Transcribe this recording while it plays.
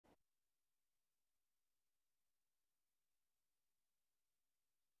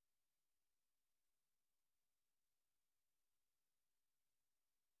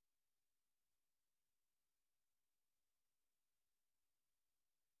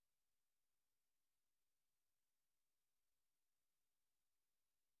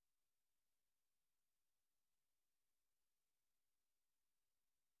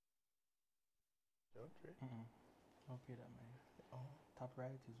Don't pay that money. Oh. Top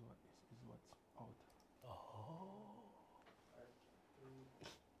right is what's out. Oh.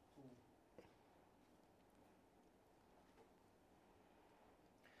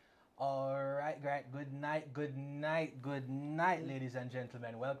 All right, great. Good night, good night, good night, ladies and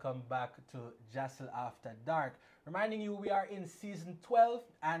gentlemen. Welcome back to JASL After Dark. Reminding you, we are in season 12,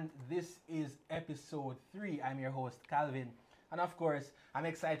 and this is episode 3. I'm your host, Calvin. And of course, I'm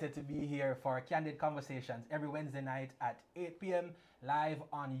excited to be here for Candid Conversations every Wednesday night at 8 p.m. live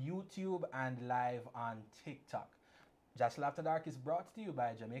on YouTube and live on TikTok. JASL After Dark is brought to you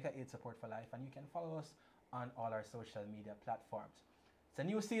by Jamaica Aid Support for Life, and you can follow us on all our social media platforms. It's a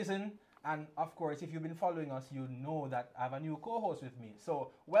new season, and of course, if you've been following us, you know that I have a new co-host with me.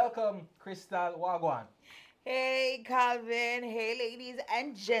 So, welcome, Crystal Wagwan. Hey, Calvin. Hey, ladies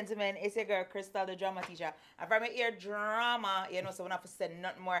and gentlemen. It's your girl, Crystal, the drama teacher. And from your drama, so when I have to say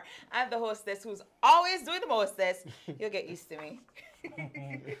nothing more, I'm the hostess who's always doing the mostest. You'll get used to me.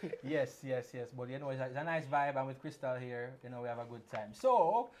 Yes. But it's a nice vibe, and with Crystal here, we have a good time.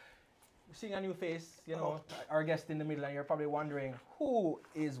 So, seeing a new face, our guest in the middle, and you're probably wondering who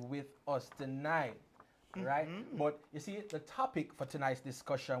is with us tonight, right? But you see, the topic for tonight's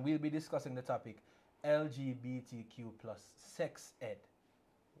discussion, we'll be discussing the topic LGBTQ plus sex ed.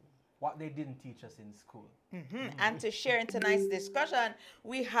 What they didn't teach us in school. And to share in tonight's discussion,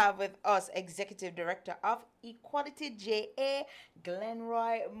 we have with us Executive Director of Equality JA,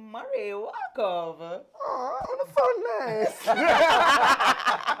 Glenroy Murray. Welcome. Oh, the fun nice.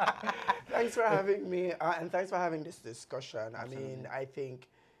 Thanks for having me, and thanks for having this discussion. Absolutely. I mean, I think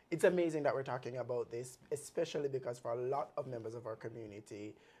it's amazing that we're talking about this, especially because for a lot of members of our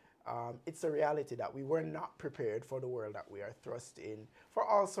community, it's a reality that we were not prepared for the world that we are thrust in for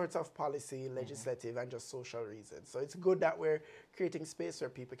all sorts of policy, legislative, and just social reasons. So it's good that we're creating space where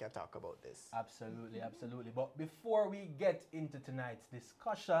people can talk about this. Absolutely. But before we get into tonight's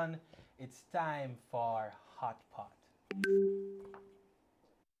discussion, it's time for Hot Pot.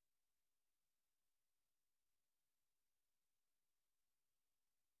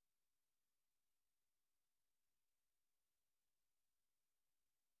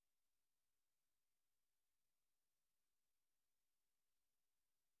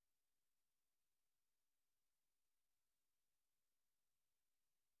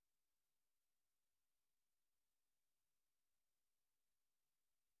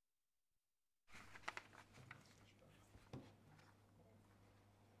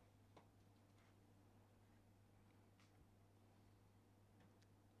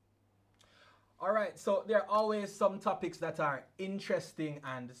 All right, so there are always some topics that are interesting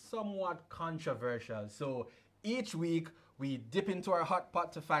and somewhat controversial. So each week we dip into our hot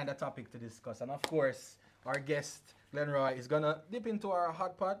pot to find a topic to discuss. And of course, our guest, Glenroy, is going to dip into our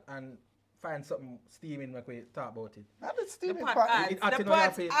hot pot and find something steaming when we talk about it. Not the steaming The pot pot. adds. It acting The on your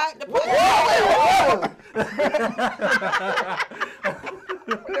pot face. adds. The pot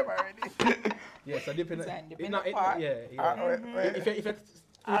Whatever already. Yeah, so dip in It's the, a dip it in not- the it- pot. yeah. If it's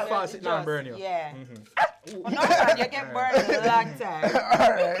too fast, it not burn you. Yeah. Well, no, man, you get burned a long time.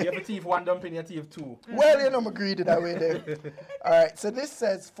 All right. You have a teeth one dumping, your teeth two. Well, I'm agreed that way then. All right, so this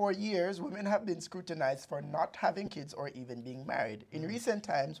says, for years, women have been scrutinized for not having kids or even being married. In recent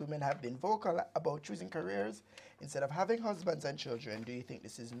times, women have been vocal about choosing careers instead of having husbands and children. Do you think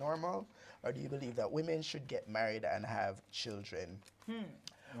this is normal, or do you believe that women should get married and have children?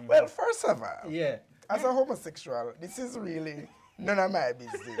 Well, first of all, Yeah. as a homosexual, this is really none of my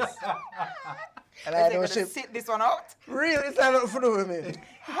business. And Is I they know gonna she sit this one out? really stand up for the women.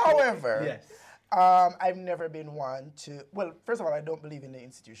 However, Yes. I've never been one to, well, first of all, I don't believe in the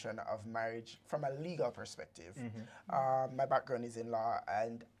institution of marriage from a legal perspective. My background is in law,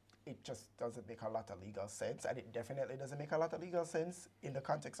 and it just doesn't make a lot of legal sense. And it definitely doesn't make a lot of legal sense in the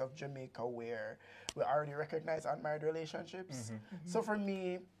context of Jamaica, where we already recognize unmarried relationships. So for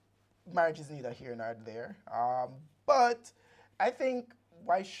me, marriage is neither here nor there. But I think,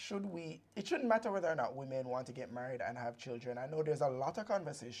 why should we? It shouldn't matter whether or not women want to get married and have children. I know there's a lot of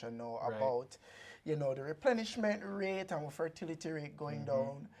conversation now Right. about, the replenishment rate and fertility rate going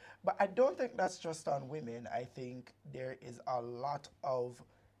down. But I don't think that's just on women. I think there are a lot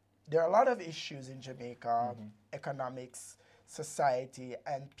of issues in Jamaica, economics, society,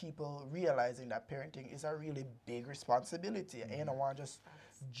 and people realizing that parenting is a really big responsibility. And you don't want to just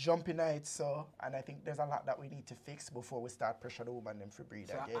jump in it. So, and I think there's a lot that we need to fix before we start pressure the woman them to breed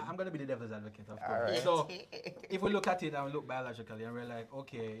So again. I'm going to be the devil's advocate, of All course. right. So if we look at it and we look biologically and we're like,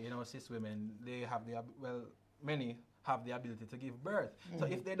 okay, cis women, they have many have the ability to give birth. So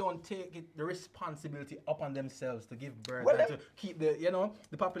if they don't take the responsibility upon themselves to give birth Well, and to keep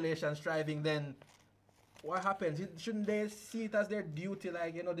the population striving, then what happens? Shouldn't they see it as their duty?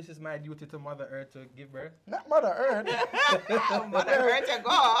 Like, this is my duty to Mother Earth to give birth. Not Mother Earth. Mother Earth, you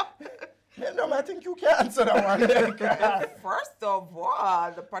go. Yeah, no, I think you can answer that one. First of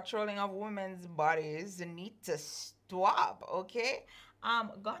all, the patrolling of women's bodies need to stop, okay? Gone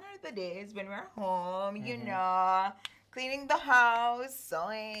are the days when we're home, cleaning the house,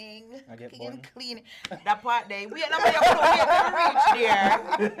 sewing, cooking and cleaning. That part there. We are not reach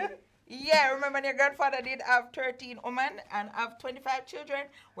there. Yeah, remember when your grandfather did have 13 women and have 25 children?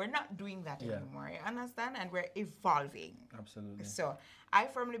 We're not doing that anymore, you understand? And we're evolving. Absolutely. So I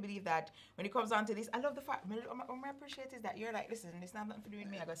firmly believe that when it comes down to this, I love the fact, what I appreciate is that you're like, listen, this is not nothing to do with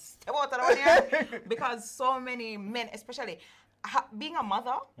me. I got to step out of the here. Because so many men, especially being a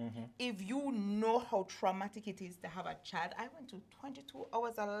mother, if you know how traumatic it is to have a child, I went to 22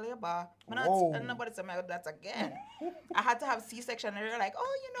 hours of labor. Nobody said that again. I had to have C-section, and they're like,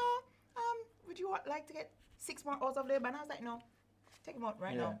 oh, would you like to get 6 more hours of labor? And I was like, no, take them out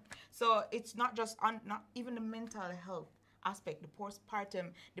right now. So it's not just not even the mental health aspect, the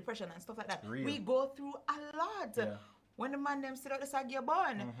postpartum depression and stuff like that. Real. We go through a lot. Yeah. When the man them sit out the sag you're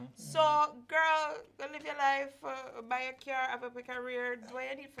born. So, girl, go live your life, buy a car, have a career, do what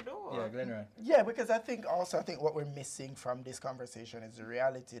you need to do. Yeah, Glenroy. Yeah, because I think what we're missing from this conversation is the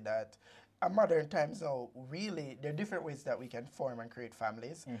reality that in modern times now, really, there are different ways that we can form and create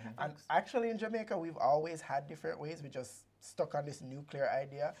families. And actually in Jamaica, we've always had different ways. We just stuck on this nuclear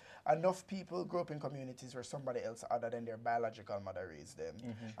idea. Enough people grow up in communities where somebody else other than their biological mother raised them.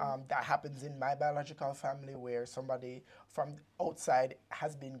 That happens in my biological family where somebody from outside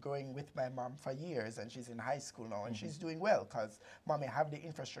has been growing with my mom for years and she's in high school now and she's doing well because mommy have the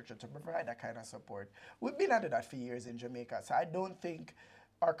infrastructure to provide that kind of support. We've been under that for years in Jamaica. So I don't think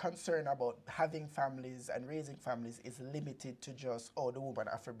our concern about having families and raising families is limited to just, the woman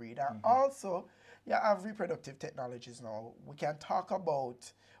have to breed. And also, have reproductive technologies now. We can talk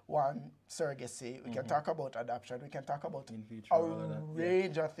about surrogacy, we can talk about adoption, we can talk about a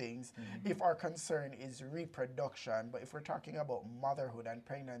range of things if our concern is reproduction. But if we're talking about motherhood and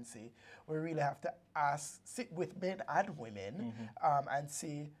pregnancy, we really have to sit with men and women and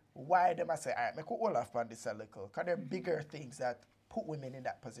see why they must say, all right, make all off on this a little. Because there are bigger things that put women in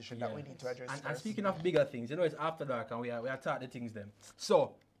that position that we need to address and speaking of bigger things, it's after dark and we are taught the things then.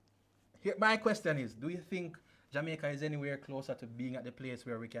 So, here, my question is, do you think Jamaica is anywhere closer to being at the place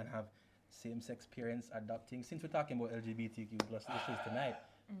where we can have same-sex parents adopting? Since we're talking about LGBTQ plus issues tonight.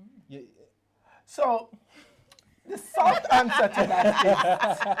 So, the short answer to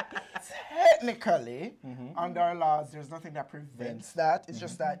that is technically, under our laws, there's nothing that prevents that. It's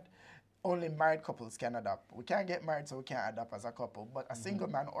just that only married couples can adopt. We can't get married, so we can't adopt as a couple. But a single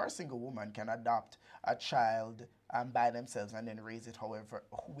man or a single woman can adopt a child by themselves and then raise it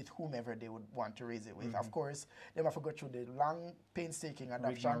with whomever they would want to raise it with. Of course, they have to go through the long, painstaking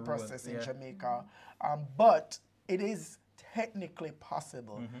adoption process in Jamaica. But it is technically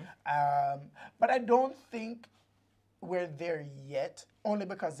possible. But I don't think we're there yet, only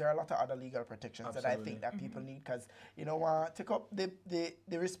because there are a lot of other legal protections that I think that people need, because take up the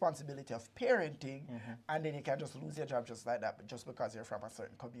responsibility of parenting and then you can just lose your job just like that, but just because you're from a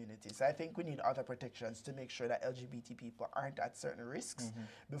certain community. So I think we need other protections to make sure that LGBT people aren't at certain risks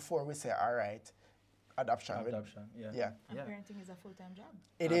before we say, all right, adoption. Yeah. Parenting is a full-time job.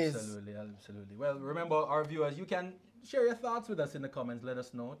 It is. Absolutely. Well, remember, our viewers, you can share your thoughts with us in the comments. Let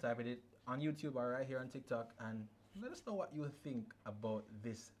us know. Type it on YouTube or right here on TikTok, and let us know what you think about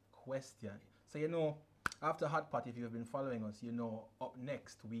this question. So, after Hot Pot, if you've been following us, up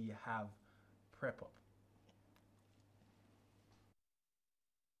next we have Prep Up.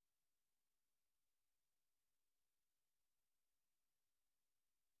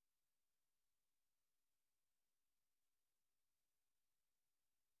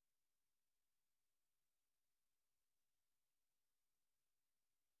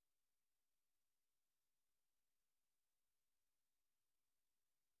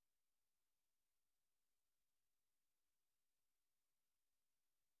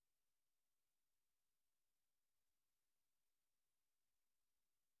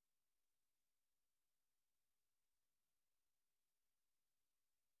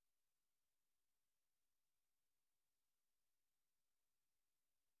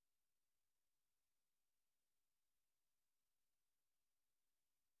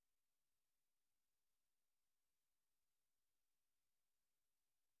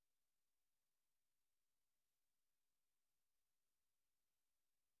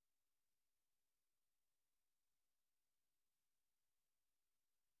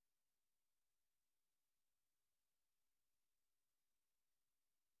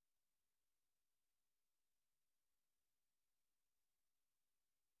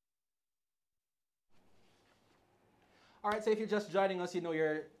 All right, so if you're just joining us, you know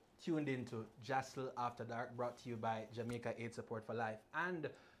you're tuned into JASL After Dark, brought to you by Jamaica Aid Support for Life. And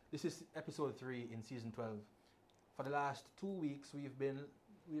this is episode 3 in season 12. For the last 2 weeks,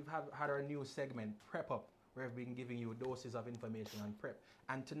 we've had our new segment, Prep Up, where we've been giving you doses of information on prep.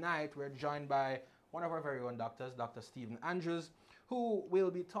 And tonight, we're joined by one of our very own doctors, Dr. Stephen Andrews, who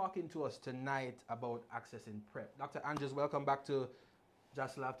will be talking to us tonight about accessing prep. Dr. Andrews, welcome back to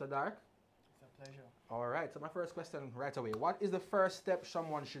JASL After Dark. It's a pleasure. All right, so my first question right away. What is the first step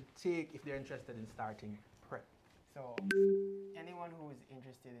someone should take if they're interested in starting prep? So, anyone who is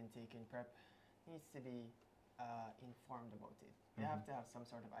interested in taking prep needs to be informed about it. They have to have some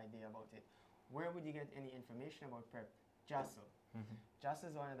sort of idea about it. Where would you get any information about prep? JASL.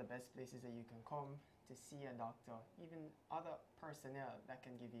 JASL is one of the best places that you can come to see a doctor, even other personnel that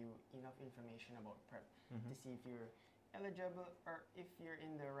can give you enough information about prep to see if you're eligible or if you're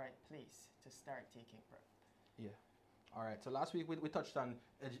in the right place to start taking prep. Yeah. All right, so last week we touched on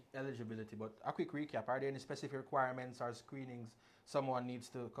eligibility, but a quick recap. Are there any specific requirements or screenings someone needs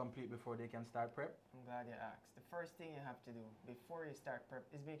to complete before they can start prep? I'm glad you asked. The first thing you have to do before you start prep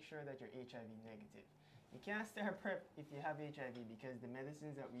is make sure that you're HIV negative. You can't start prep if you have HIV because the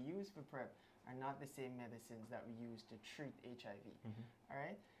medicines that we use for prep are not the same medicines that we use to treat HIV. All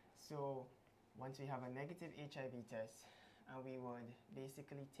right? So once we have a negative HIV test, we would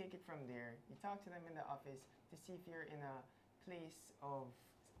basically take it from there. You talk to them in the office to see if you're in a place of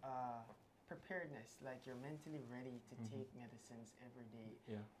preparedness, like you're mentally ready to take medicines every day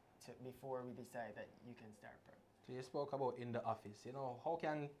before we decide that you can start prep. So you spoke about in the office. You know, how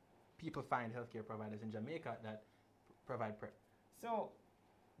can people find healthcare providers in Jamaica that provide prep? So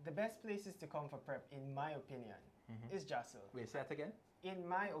the best places to come for prep, in my opinion, is JASL. Wait, say that again? In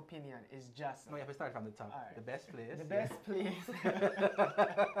my opinion, is JASL. No, you have to start from the top. Right. The best place. The best place.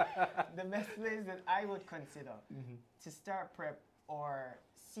 The best place that I would consider to start prep or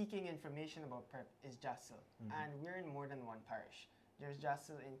seeking information about prep is JASL. And we're in more than one parish. There's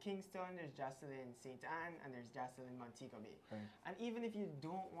JASL in Kingston, there's JASL in St. Anne, and there's JASL in Montego Bay. Right. And even if you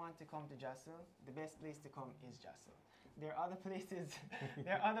don't want to come to JASL, the best place to come is JASL. There are other places,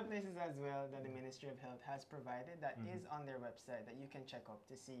 as well that the Ministry of Health has provided that is on their website that you can check up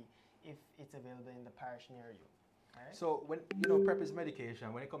to see if it's available in the parish near you. All right? So when prep is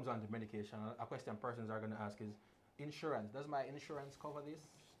medication, when it comes on to medication, a question persons are going to ask is insurance. Does my insurance cover this?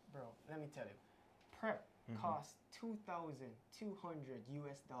 Bro, let me tell you, prep costs $2,200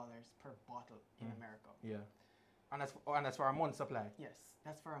 per bottle in America. Yeah. And that's for a month's supply. Yes,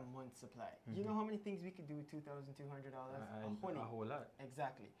 that's for a month's supply. You know how many things we could do with $2,200? A whole lot.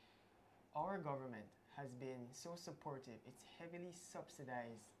 Exactly. Our government has been so supportive. It's heavily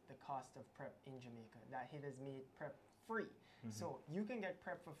subsidized the cost of prep in Jamaica. That it has made prep free. So you can get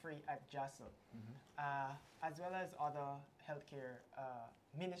prep for free at JASL, as well as other healthcare,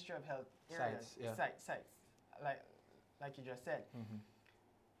 Ministry of Health areas, sites, like you just said.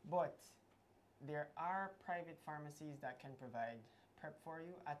 But there are private pharmacies that can provide prep for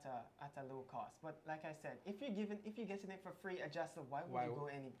you at a low cost. But like I said, if you're getting it for free at JASL, why would you go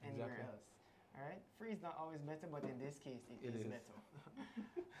anywhere else? All right, free is not always better, but in this case, it is better.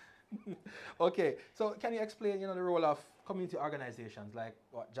 Okay, so can you explain, the role of community organizations like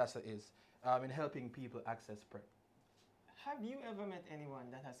what JASL is in helping people access prep? Have you ever met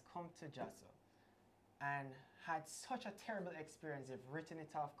anyone that has come to JASL and had such a terrible experience, they've written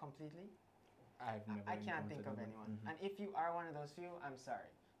it off completely? I can't think of anyone. And if you are one of those few, I'm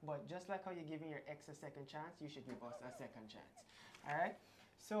sorry. But just like how you're giving your ex a second chance, you should give us a second chance. All right?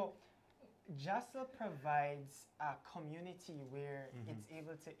 So JASL provides a community where it's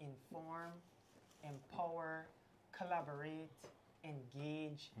able to inform, empower, collaborate,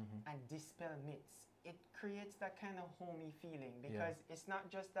 engage, and dispel myths. It creates that kind of homey feeling because it's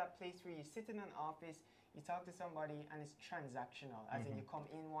not just that place where you sit in an office, you talk to somebody, and it's transactional, as in you come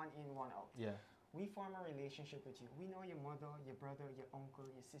in, one out. Yeah. We form a relationship with you. We know your mother, your brother, your uncle,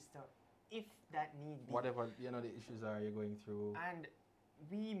 your sister, if that need be. Whatever, the issues are you're going through. And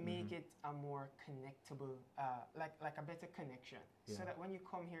we make it a more connectable, like a better connection. So that when you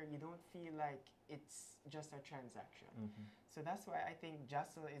come here, you don't feel like it's just a transaction. So that's why I think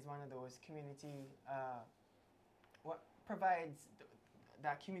JASL is one of those community, what provides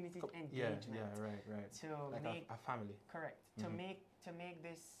that community engagement. Right. To like make a family. Correct. To make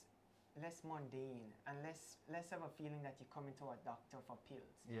this less mundane and less of a feeling that you come into a doctor for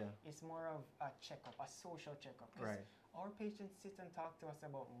pills. Yeah. It's more of a checkup, a social checkup. Right. Our patients sit and talk to us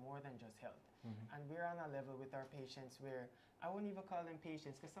about more than just health. And we're on a level with our patients where I won't even call them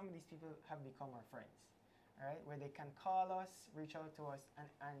patients because some of these people have become our friends. right? Where they can call us, reach out to us,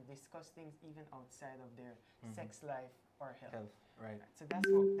 and discuss things even outside of their sex life or health. Right. So that's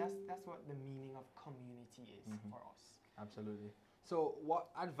what the meaning of community is for us. Absolutely. So what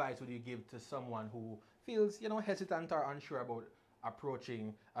advice would you give to someone who feels, hesitant or unsure about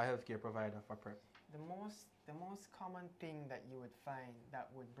approaching a healthcare provider for PrEP? The most common thing that you would find that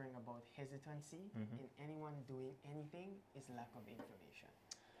would bring about hesitancy in anyone doing anything is lack of information.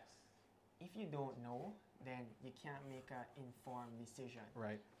 If you don't know, then you can't make an informed decision.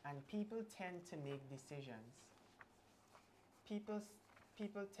 Right. And people tend to make decisions. People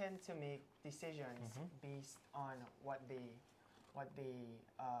tend to make decisions based on what they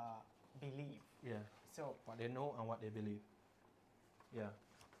believe. Yeah. So what they know and what they believe. Yeah.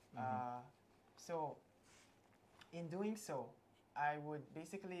 So in doing so, I would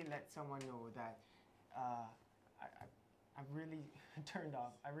basically let someone know that I'm really turned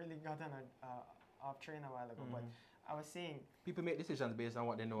off. I really got on off train a while ago, but I was saying people make decisions based on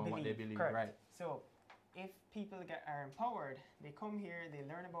what they know and what they believe. Correct. Right. So if people are empowered, they come here, they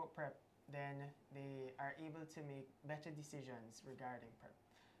learn about PrEP, then they are able to make better decisions regarding PrEP.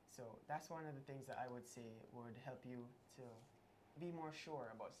 So that's one of the things that I would say would help you to be more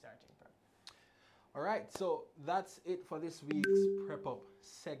sure about starting PrEP. All right, so that's it for this week's Prep Up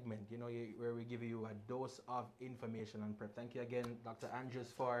segment, where we give you a dose of information on PrEP. Thank you again, Dr.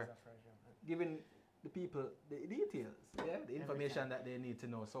 Andrews, for giving the people the details, the information that they need to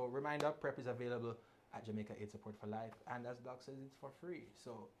know. So reminder, PrEP is available at Jamaica AIDS Support for Life, and as Doc says, it's for free.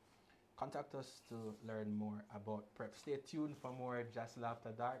 So contact us to learn more about PrEP. Stay tuned for more JASL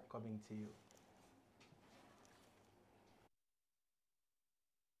After Dark coming to you.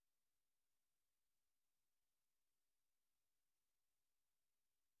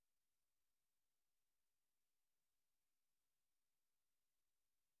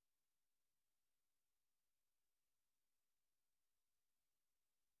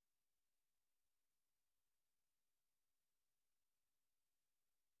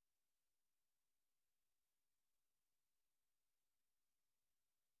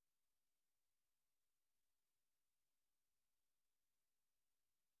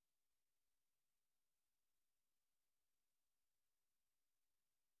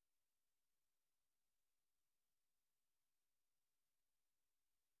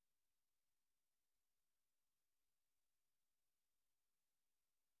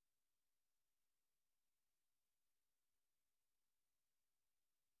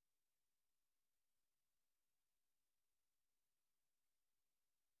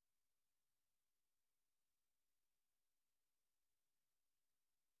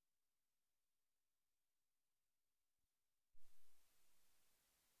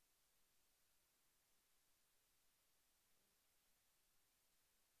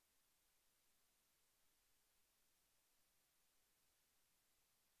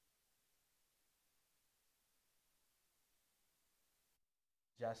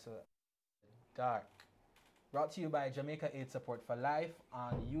 JASL Dark. Brought to you by Jamaica AIDS Support for Life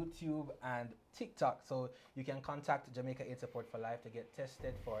on YouTube and TikTok. So you can contact Jamaica AIDS Support for Life to get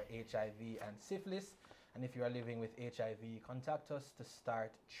tested for HIV and syphilis. And if you are living with HIV, contact us to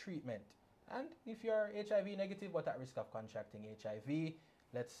start treatment. And if you're HIV negative but at risk of contracting HIV,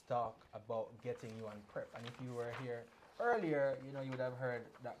 let's talk about getting you on PrEP. And if you were here earlier, you would have heard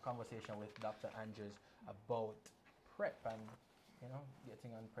that conversation with Dr. Andrews about PrEP and,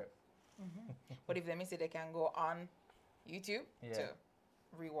 getting on PrEP. But if they miss it, they can go on YouTube to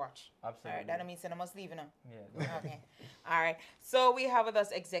rewatch. Absolutely. All right, that means I must leave now. Yeah. Okay. All right. So we have with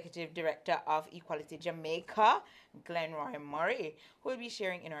us Executive Director of Equality Jamaica, Glenroy Murray, who will be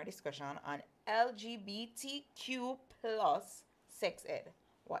sharing in our discussion on LGBTQ plus sex ed,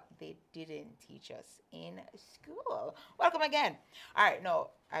 what they didn't teach us in school. Welcome again. All right. No,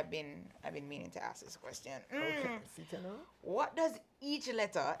 I've been meaning to ask this question. Okay. What does each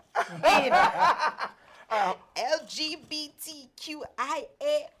letter in LGBTQIA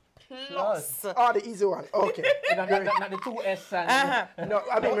plus? Oh, the easy one. Okay. not the 2S and... No,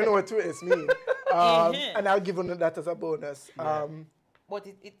 I don't even know what 2S mean. And I'll give you that as a bonus. But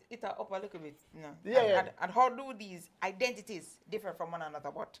it up a little bit. No. Yeah. And how do these identities differ from one another?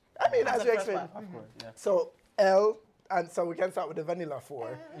 What? I mean, as you explained. Of course, yeah. So L, and so we can start with the vanilla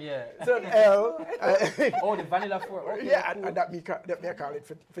 4. Yeah. So L. Oh, the vanilla 4. Okay, yeah, cool. and that may call it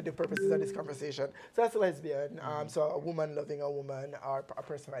for the purposes of this conversation. So that's lesbian. So a woman loving a woman, or a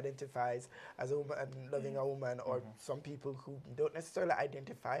person who identifies as a woman loving a woman, or some people who don't necessarily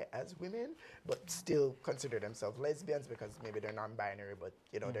identify as women, but still consider themselves lesbians because maybe they're non-binary, but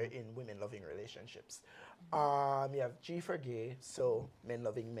they're in women-loving relationships. You have G for gay, so men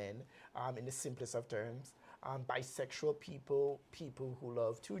loving men, in the simplest of terms. bisexual people, people who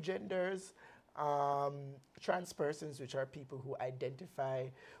love two genders, trans persons, which are people who identify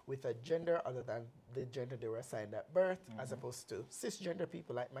with a gender other than the gender they were assigned at birth, as opposed to cisgender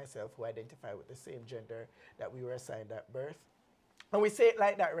people like myself who identify with the same gender that we were assigned at birth. And we say it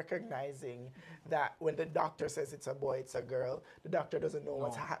like that, recognizing that when the doctor says it's a boy, it's a girl, the doctor doesn't know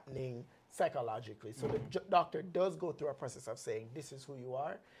what's happening psychologically. So the doctor does go through a process of saying, this is who you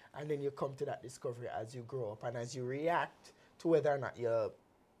are, and then you come to that discovery as you grow up and as you react to whether or not you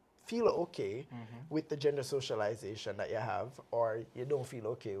feel okay with the gender socialization that you have, or you don't feel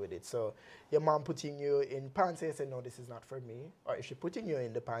okay with it. So your mom putting you in pants, you say, no, this is not for me. Or if she's putting you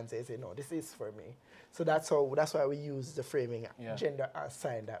in the pants, you say, no, this is for me. So that's why we use the framing gender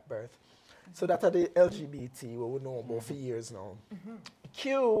assigned at birth. So that's the LGBT, what we know about for years now.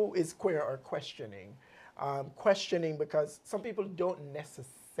 Q is queer or questioning. Questioning because some people don't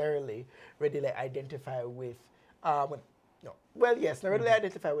necessarily readily identify with, not readily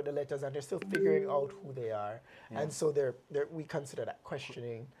identify with the letters, and they're still figuring out who they are. And so we consider that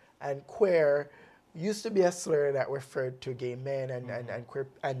questioning. And queer used to be a slur that referred to gay men and queer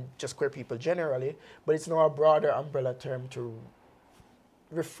and just queer people generally, but it's now a broader umbrella term to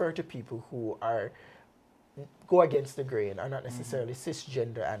refer to people who go against the grain, are not necessarily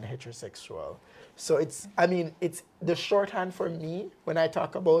cisgender and heterosexual. So it's the shorthand for me when I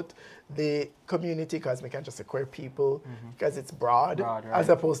talk about the community, because we can't just say queer people, because it's broad right. As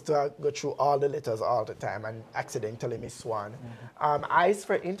opposed to go through all the letters all the time and accidentally miss one. I is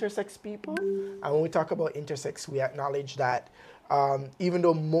for intersex people, and when we talk about intersex, we acknowledge that even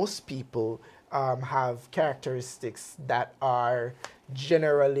though most people have characteristics that are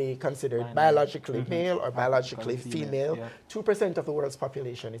generally considered biologically male or biologically female. 2% of the world's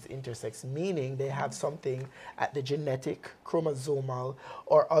population is intersex, meaning they have something at the genetic, chromosomal,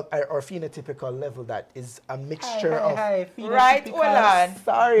 or phenotypical level that is a mixture of... Right, hold on.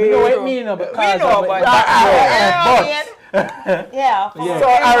 Sorry. We know what it means, because we know, but... Yeah. So,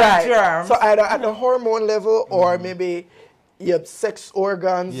 all right. So either at the hormone level or maybe... sex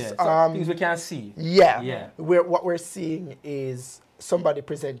organs. Things we can't see. What we're seeing is somebody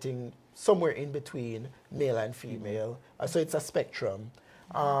presenting somewhere in between male and female. So it's a spectrum.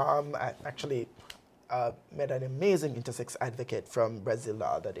 I actually met an amazing intersex advocate from Brazil the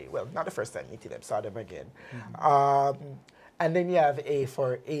other day. Well, not the first time meeting them, saw them again. And then you have A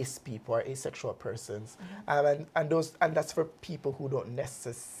for ace people or asexual persons. And that's for people who don't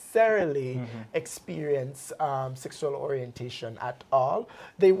necessarily experience sexual orientation at all.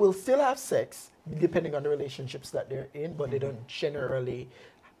 They will still have sex, depending on the relationships that they're in, but they don't generally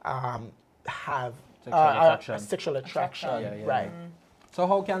have sexual attraction. Right. So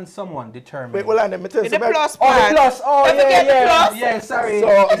how can someone determine? Wait, well, let me tell you the about plus part. the plus. Oh, yeah, sorry.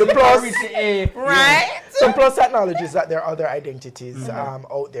 So the plus, right? So plus acknowledges that there are other identities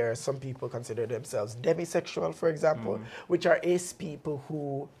out there. Some people consider themselves demisexual, for example, which are ace people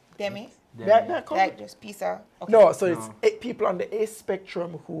who... Demi? Like just pizza? Okay. No, so it's people on the ace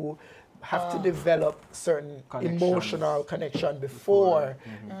spectrum who have to develop certain emotional connection before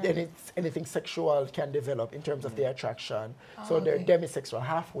anything sexual can develop in terms of their attraction. So they're demisexual,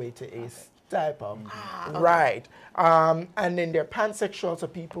 halfway to ace type of. Right. And then they're pansexual, so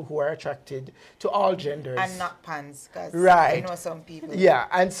people who are attracted to all genders. And not pans, because I know some people. Yeah,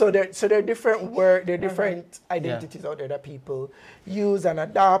 and so there are different different identities out there that people use and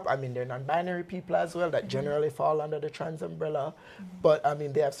adopt. I mean, they're non-binary people as well that generally fall under the trans umbrella, but I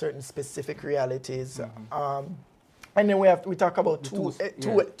mean they have certain specific realities. And then we talk about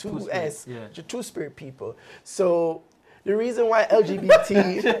two-spirit people. So the reason why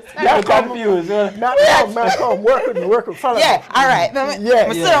LGBT... I'm confused. Work with me. Follow me. All right.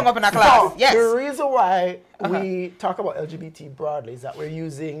 We're still up in our class. So the reason why we talk about LGBT broadly is that we're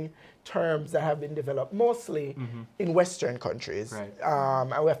using terms that have been developed mostly in Western countries. Right.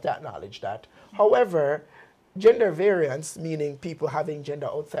 And we have to acknowledge that. However, gender variance, meaning people having gender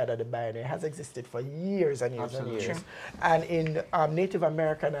outside of the binary, has existed for years and years and years. And in Native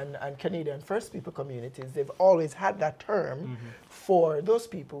American and Canadian First People communities, they've always had that term for those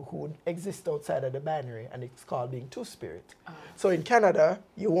people who exist outside of the binary, and it's called being two-spirit. So in Canada,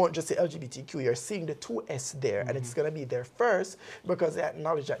 you won't just say LGBTQ, you're seeing the 2S there, and it's going to be there first because they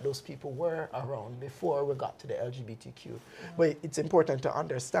acknowledge that those people were around before we got to the LGBTQ. But it's important to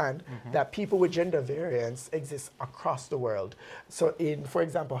understand that people with gender variance exist across the world. So in, for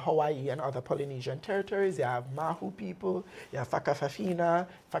example, Hawaii and other Polynesian territories, you have Mahu people, you have Fakafafina,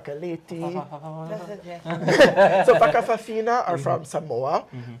 Fakaleti. So Fakafafina are from Samoa,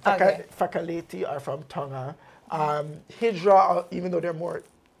 Fakaleti are from Tonga. Hijra, even though they're more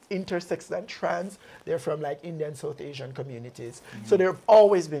intersex than trans. They're from like Indian, South Asian communities. So there have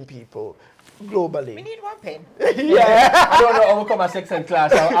always been people globally. We need one pen. Yeah. I don't know how we come a sex ed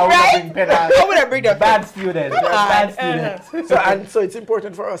class. I would have bring pen. I would have bring the bad students. Bad students. So it's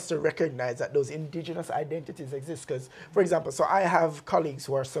important for us to recognize that those indigenous identities exist. Because, for example, so I have colleagues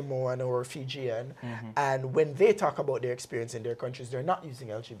who are Samoan or Fijian, and when they talk about their experience in their countries, they're not using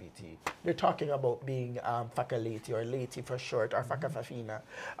LGBT. They're talking about being Fakaleti or Leti for short, or Fakafafina.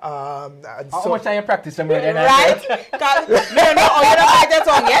 How much time you practice them? Right? Because you know, you don't like that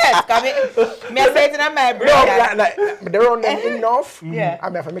song yet. Me I say it in my brain. No, like they're on them enough. Yeah. I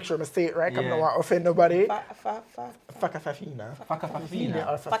have to make sure I say it right. I Yeah. don't want to offend nobody. Fakafafina.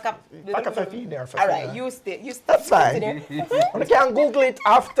 Fakafafina. Fakafafina. Fakafafina. All right, you stay. That's fine. I can Google it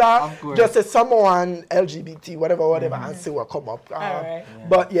after. Just say someone LGBT, whatever, and see what come up. All right.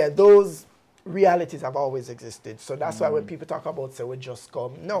 But yeah, those realities have always existed. So that's why when people talk about say we just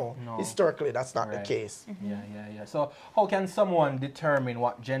come, no. Historically that's not the case. Yeah. So how can someone determine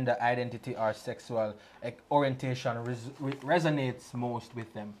what gender identity or sexual orientation resonates most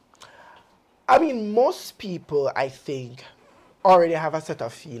with them? I mean, most people, I think, already have a set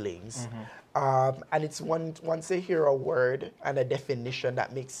of feelings. And it's once they hear a word and a definition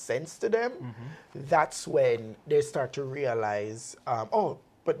that makes sense to them, that's when they start to realize, oh,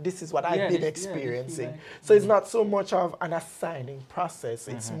 but this is what I've been experiencing. So it's not so much of an assigning process.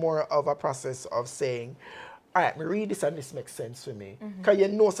 It's more of a process of saying, all right, me read this and this makes sense for me. Because you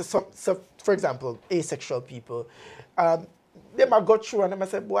know, so for example, asexual people, they might go through and they might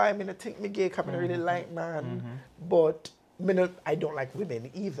say, boy, I mean, I think me gay because I really like man, but I don't like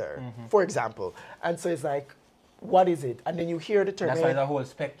women either, for example. And so it's like, what is it? And then you hear the term. That's why the whole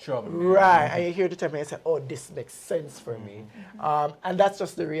spectrum. Right, and you hear the term and you say, oh, this makes sense for me. And that's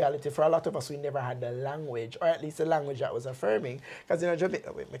just the reality. For a lot of us, we never had the language, or at least the language that was affirming. Because, you know,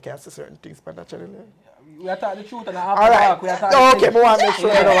 Jamaica, we can't say certain things, but naturally. We are talking the truth and all right. Okay, I want to make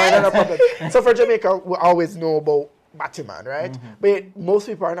sure I don't have a problem. So for Jamaica, we always know about Batman, right? But most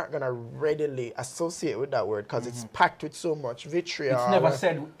people are not going to readily associate with that word because it's packed with so much vitriol. It's never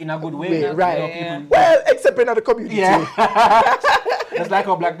said in a good way. Right. You know, well, except in the community. Yeah. Just like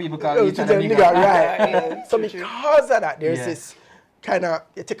how black people call each other nigga. Right. So because of that, there's this kind of,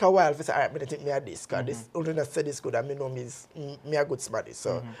 it take a while to say, all right, I'm going to take me at this because this only not said this good and me know me a good smarty.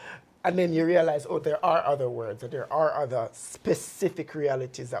 So and then you realize, oh, there are other words, and there are other specific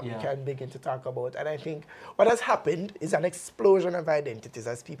realities that we can begin to talk about. And I think what has happened is an explosion of identities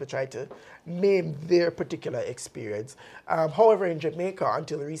as people try to name their particular experience. However, in Jamaica,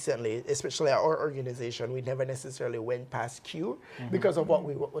 until recently, especially our organization, we never necessarily went past Q because of what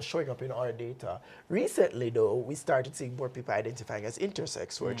was showing up in our data. Recently, though, we started seeing more people identifying as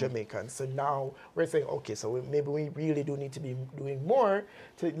intersex who are Jamaicans. So now we're saying, okay, so maybe we really do need to be doing more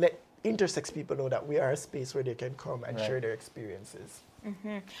to let intersex people know that we are a space where they can come and share their experiences.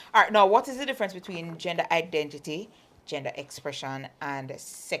 All right, now what is the difference between gender identity, gender expression, and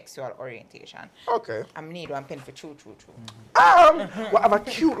sexual orientation? Okay. I need one pen for true. Well, I have a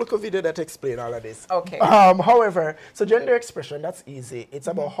cute little video that explains all of this. Okay. However, so gender expression, that's easy. It's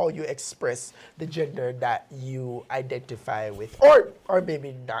about how you express the gender that you identify with, or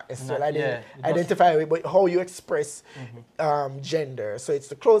maybe not necessarily identify with, but how you express gender. So it's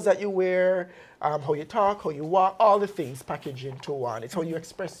the clothes that you wear, how you talk, how you walk, all the things packaged into one. It's how you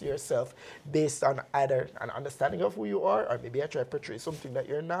express yourself based on either an understanding of who you are, or maybe I try to portray something that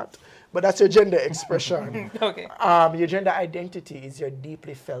you're not. But that's your gender expression. Okay. Your gender identity is your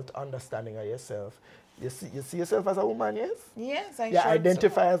deeply felt understanding of yourself. You see yourself as a woman, yes? Yes, I You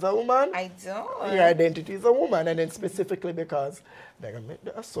identify as a woman? I do. Your identity is a woman, and then specifically because they're going to make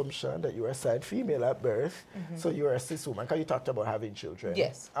the assumption that you are assigned female at birth, so you are a cis woman, because you talked about having children.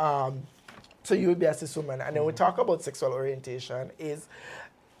 Yes. So you will be a cis woman. And then we talk about sexual orientation is,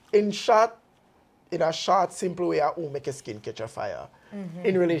 in a short, simple way, how make your skin catch a fire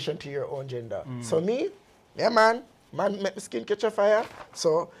in relation to your own gender. So me, man make my skin catch a fire.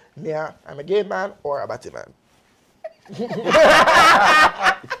 So me, I'm a gay man or a batty man.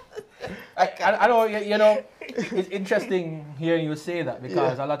 I know, you know, it's interesting hearing you say that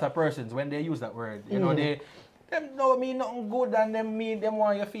because a lot of persons, when they use that word, you know, them don't mean nothing good and them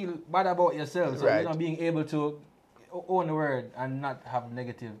want you to feel bad about yourself. So, you know, being able to own the word and not have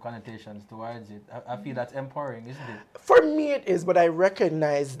negative connotations towards it, I feel that's empowering, isn't it? For me it is, but I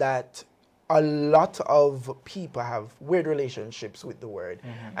recognize that a lot of people have weird relationships with the word.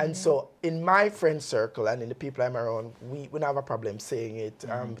 And so in my friend circle and in the people I'm around, we don't have a problem saying it,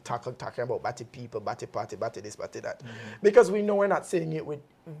 talking about batty people, batty party, batty this, batty that. Because we know we're not saying it with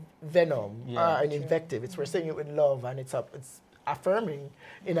venom and invective. We're saying it with love, and it's affirming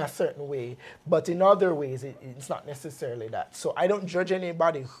in a certain way, but in other ways it's not necessarily that. So I don't judge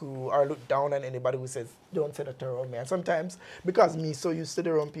anybody who, or look down on anybody who says don't say that around me. And sometimes because me so used to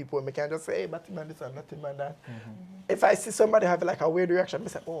the wrong people, I can just say, hey, but man this and nothing man that. If I see somebody have like a weird reaction, I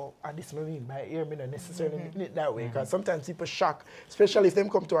say, oh, and this mean by ear, me not necessarily mean it that way, because sometimes people shock, especially if them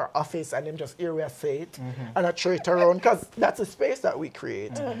come to our office and them just hear we say it and I throw it around, because that's a space that we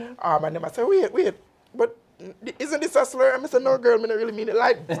create. And them I say, wait, but isn't this a slur? I said, no, girl, I don't really mean it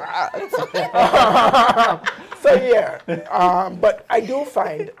like that. So, yeah. But I do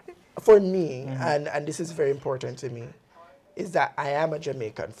find, for me, and this is very important to me, is that I am a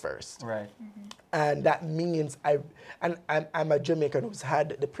Jamaican first. Right. And that means I'm a Jamaican who's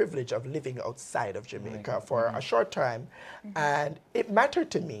had the privilege of living outside of Jamaica for a short time. And it mattered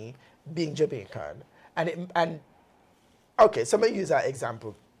to me being Jamaican. And okay, so I'm going to use that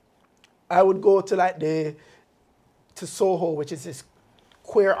example. I would go to like to Soho, which is this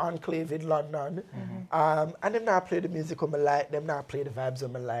queer enclave in London, and them not play the music I like, them not play the vibes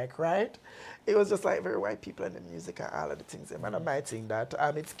I like, right? It was just like very white people and the music and all of the things, and I might think that.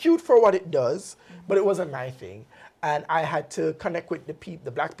 It's cute for what it does, but it wasn't my thing. And I had to connect with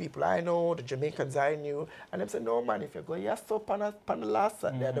the black people I know, the Jamaicans I knew, and them said, no man, if you go, yes, so on the last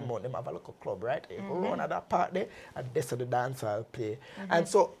Sunday of the month, them have a local club, right? You go run at that part there, and this is the dance I'll play. And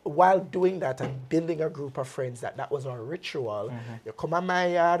so while doing that and building a group of friends, that was our ritual. You come on my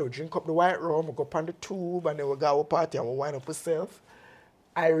yard, we drink up the white rum, we go up on the tube, and then we go to a party and we wind up ourselves.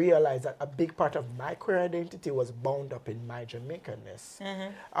 I realized that a big part of my queer identity was bound up in my Jamaicanness.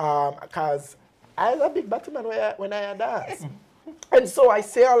 Because I was a big Batman when I dance. And so I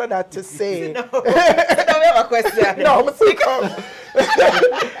say all of that to say... No, we have a question. No, I'm still come.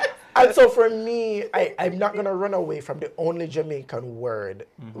 And so for me, I'm not going to run away from the only Jamaican word.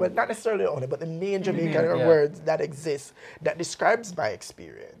 Well, not necessarily the only, but the main Jamaican words that exist that describes my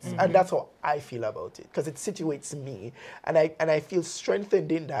experience. And that's how I feel about it, because it situates me. And I feel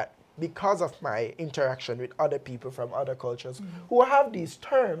strengthened in that because of my interaction with other people from other cultures who have these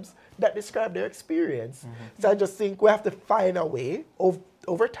terms that describe their experience. So I just think we have to find a way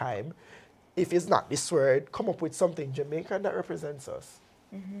over time, if it's not this word, come up with something Jamaican that represents us.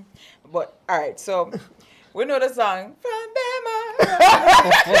 But, all right, so we know the song, From Bama.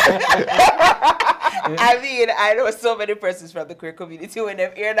 I mean, I know so many persons from the queer community when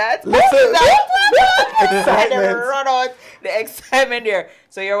they hear that. Listen, and they run out the excitement there.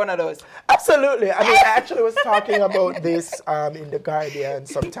 So you're one of those. Absolutely. I mean, I actually was talking about this in The Guardian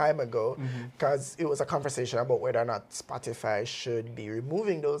some time ago, because it was a conversation about whether or not Spotify should be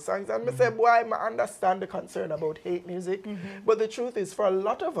removing those songs. And I said, boy, I understand the concern about hate music. But the truth is, for a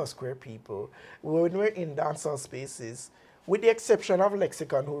lot of us queer people, when we're in dancehall spaces, with the exception of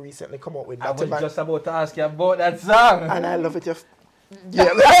Lexicon, who recently come out with that. I was just about to ask you about that song. And I love it.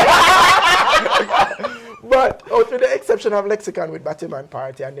 Yeah. But with the exception of Lexicon with Batman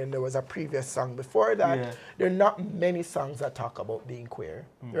Party, and then there was a previous song before that, there are not many songs that talk about being queer,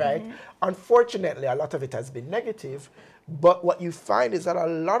 right? Unfortunately, a lot of it has been negative, but what you find is that a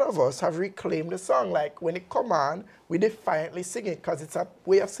lot of us have reclaimed the song. Like, when it come on, we defiantly sing it, because it's a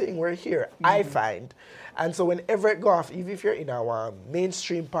way of saying we're here, I find. And so whenever it go off, even if you're in a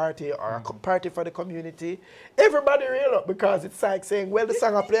mainstream party or a party for the community, everybody reel up, because it's like saying, well, the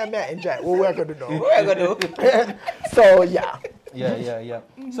song I play, I may enjoy it. What we're going to do? What we're going to do? So, yeah. Yeah.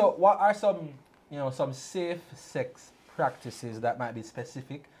 So what are some safe sex practices that might be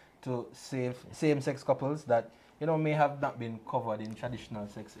specific to same-sex couples that may have not been covered in traditional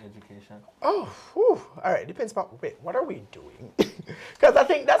sex education? Oh, whew. All right. Depends about, wait, what are we doing? Because I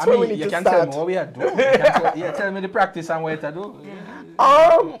think that's where we need to start. You can tell me what we are doing. Tell me the practice and what to do.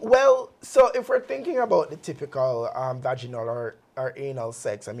 Well, so if we're thinking about the typical vaginal or anal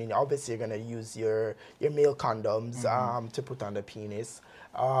sex, I mean, obviously you're going to use your male condoms to put on the penis.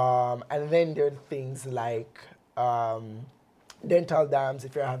 And then there are things like dental dams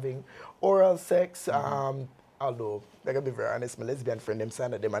if you're having oral sex. Although, I gotta be very honest, my lesbian friend, them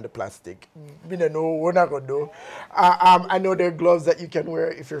sign them on the plastic. We don't know, we're not gonna do. I know there are gloves that you can wear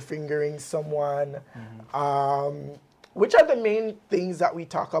if you're fingering someone. Which are the main things that we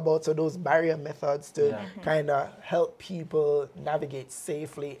talk about? So those barrier methods to kind of help people navigate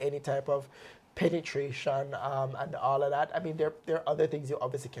safely any type of penetration and all of that. I mean, there are other things you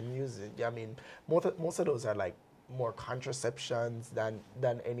obviously can use. I mean, most of those are like more contraceptions than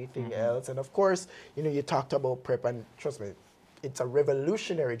anything else. And of course, you talked about PrEP, and trust me, it's a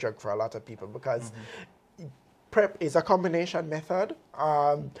revolutionary drug for a lot of people, because PrEP is a combination method,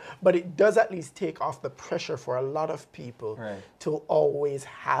 but it does at least take off the pressure for a lot of people to always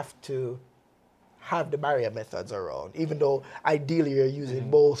have to have the barrier methods around, even though ideally you're using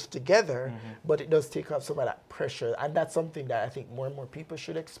both together, but it does take off some of that pressure. And that's something that I think more and more people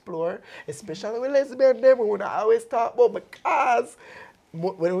should explore, especially with lesbian them, we always talk about, because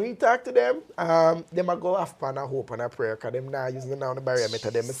when we talk to them, them a go off on a hope and a prayer, because them not using the barrier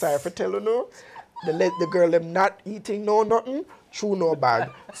method. Them sorry for telling you, the girl them not eating no nothing, through no bag.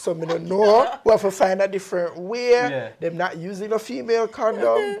 So me don't know, we have to find a different way. Them not using a female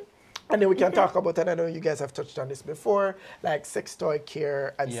condom. And then we can talk about, and I know you guys have touched on this before, like sex toy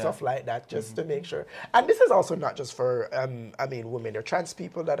care and stuff like that, just to make sure. And this is also not just for, women or trans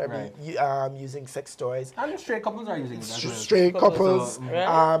people that are using sex toys. And straight couples are using it. Straight couples.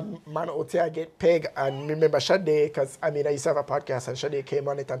 Man out here get peg. And remember Sade, because I used to have a podcast, and Sade came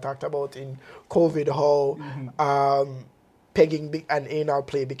on it and talked about in COVID how pegging and anal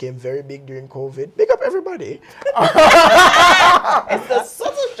play became very big during COVID. Big up everybody. It's the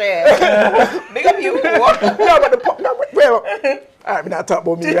subtle shit. Big up you. I'm not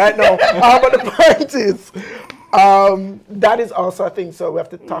talking about me right now. But the point is, that is also a thing. So we have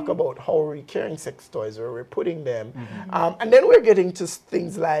to talk about how we're carrying sex toys, where we're putting them. And then we're getting to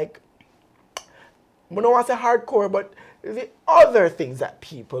things like, I don't want to say hardcore, but the other things that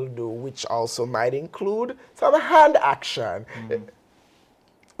people do, which also might include some hand action.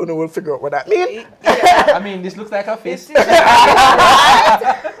 We'll figure out what that means. This looks like a fist.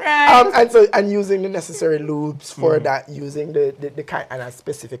 And using the necessary lubes for that, using the kind and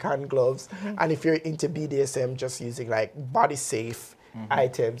specific hand gloves. And if you're into BDSM, just using like body safe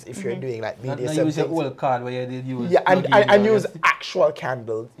items. If you're doing like BDSM, not use your old card where you did use. And use actual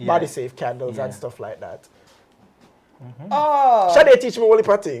candles, body safe candles and stuff like that. Oh. Shall they teach me all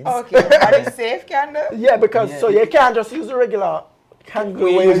the things? Okay, body safe candle? Yeah, because so you can't just use the regular candle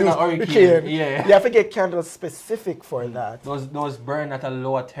where you use you have to get candles specific for that. Those burn at a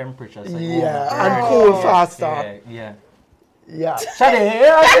lower temperature. So and cool faster. Yeah. Shade.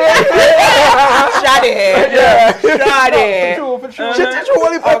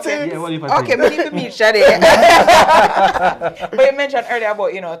 Okay, we need to meet Shade. But you mentioned earlier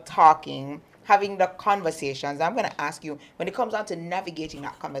about, talking, having the conversations. I'm going to ask you, when it comes down to navigating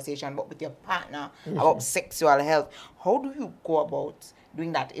that conversation, but with your partner about sexual health, how do you go about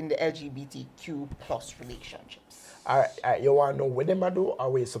doing that in the LGBTQ plus relationships? All right, you want to know what them do or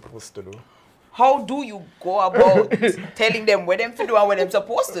what you're supposed to do? How do you go about telling them what them to do and what them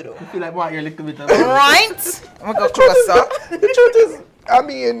supposed to do? I feel like you're a little bit of right? I'm going to go closer. The truth is,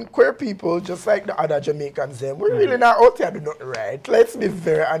 queer people, just like the other Jamaicans, we're really not out here doing nothing right. Let's be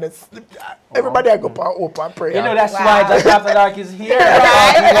very honest. Everybody I go for open prayer. That's why Just After Dark is here.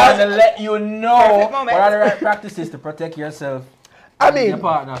 We want to let you know what are the right practices to protect yourself. Your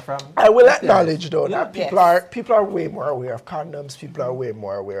partner from. I will acknowledge though that people are way more aware of condoms. People are way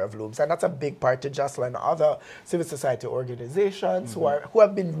more aware of lubes, and that's a big part to JASL and other civil society organizations who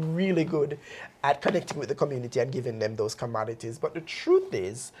have been really good at connecting with the community and giving them those commodities. But the truth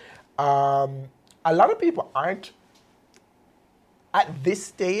is, a lot of people aren't at this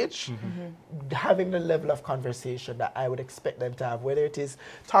stage having the level of conversation that I would expect them to have, whether it is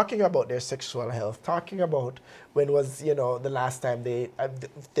talking about their sexual health, talking about when was, the last time they're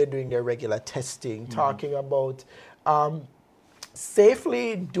doing their regular testing, talking about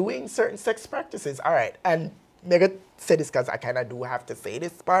safely doing certain sex practices. All right, and Mega said this because I kind of do have to say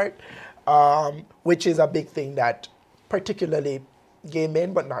this part, which is a big thing that particularly gay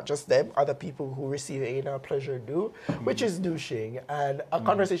men, but not just them, other people who receive anal pleasure do, which is douching, and a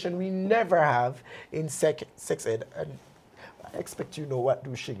conversation we never have in sex ed. And I expect you know what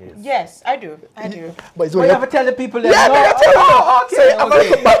douching is. Yes, I do. But you have to tell the people that. I tell them. So I'm going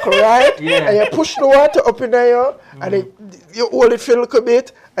to come back, right? And you push the water up in there, and then you hold it for a little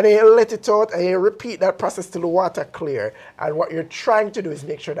bit, and then you let it out, and you repeat that process till the water clear. And what you're trying to do is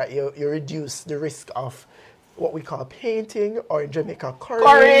make sure that you reduce the risk of what we call painting, or in Jamaica,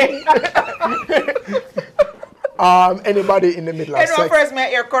 currying. Anybody in the middle of sex. Anyone first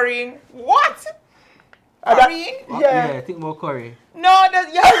met your currying? What? Currying? Yeah, I think more curry. No,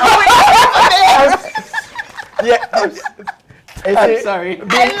 that's I'm sorry.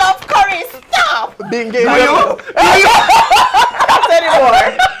 I love curry. Stop. Being gay. Not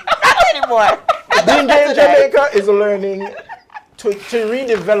anymore. Being gay in Jamaica is learning to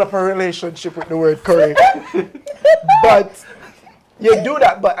redevelop a relationship with the word curry. But you do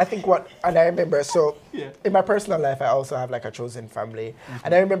that, but I think and I remember, in my personal life, I also have like a chosen family.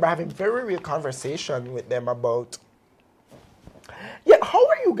 And I remember having very real conversation with them about, how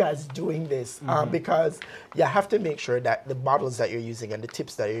are you you guys doing this? Because you have to make sure that the bottles that you're using and the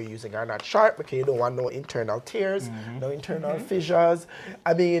tips that you're using are not sharp, because you don't want no internal tears, no internal fissures.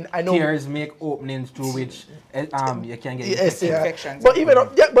 I mean, I know tears make openings through which you can get infections. But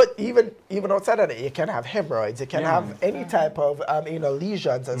even outside of that, you can have hemorrhoids. You can have any type of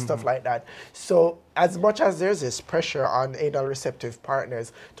lesions and stuff like that. So as much as there's this pressure on anal receptive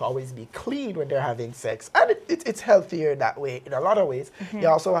partners to always be clean when they're having sex, and it's healthier that way in a lot of ways, you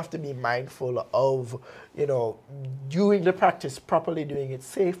also have to be mindful of, doing the practice properly, doing it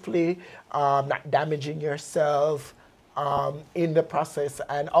safely, not damaging yourself in the process,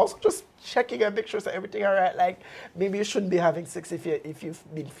 and also just checking and make sure that everything all right. Like, maybe you shouldn't be having sex if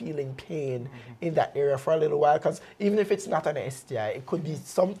you've been feeling pain in that area for a little while, because even if it's not an STI, it could be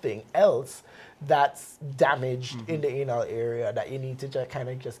something else that's damaged in the anal area that you need to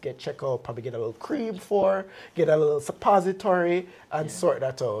just get checked out, probably get a little cream for, get a little suppository, and sort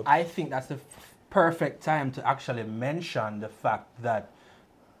that out. I think that's the perfect time to actually mention the fact that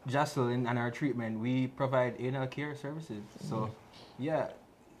JASL in our treatment, we provide anal care services. So, yeah,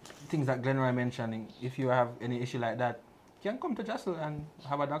 things that Glenroy mentioning, if you have any issue like that, you can come to JASL and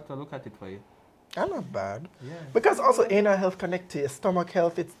have a doctor look at it for you. That's not bad. Yeah. Because also anal health connects to your stomach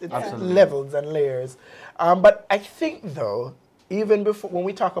health. It's levels and layers. But I think, though, even before, when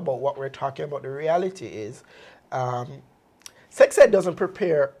we talk about what we're talking about, the reality is sex ed doesn't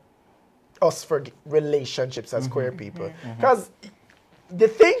prepare us for relationships as queer people. Because the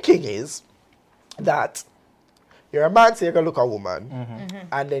thinking is that you're a man, so you're going to look a woman,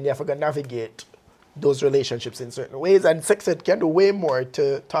 and then you're going to navigate those relationships in certain ways. And sex ed can do way more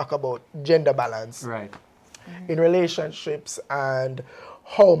to talk about gender balance in relationships and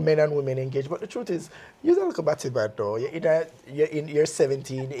how men and women engage. But the truth is, you don't look about it bad though. You're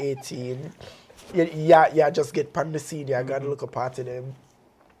 17, 18, you just get pan the scene, you got to look apart to them.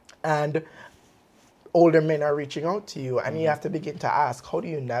 And older men are reaching out to you, and you have to begin to ask, how do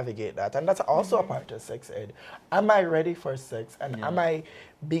you navigate that? And that's also a part of sex ed. Am I ready for sex? And am I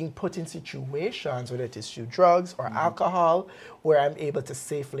being put in situations, whether it is through drugs or alcohol, where I'm able to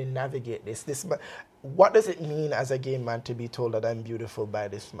safely navigate this? What does it mean as a gay man to be told that I'm beautiful by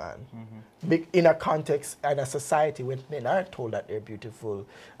this man? In a context and a society where men aren't told that they're beautiful,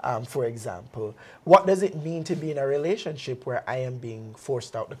 for example. What does it mean to be in a relationship where I am being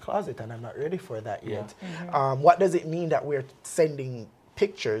forced out the closet and I'm not ready for that yet? What does it mean that we're sending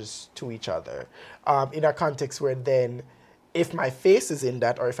pictures to each other in a context where then, if my face is in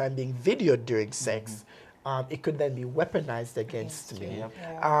that, or if I'm being videoed during sex, it could then be weaponized against me.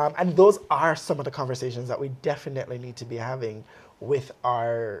 And those are some of the conversations that we definitely need to be having with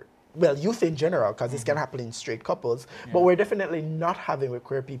our, youth in general, because this can happen in straight couples, but we're definitely not having with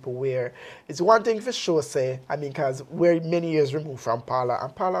queer people, where it's one thing for sure, because we're many years removed from Paula,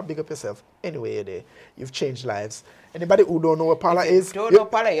 and Paula, big up yourself. Anyway, you've changed lives. Anybody who don't know what Paula is, don't know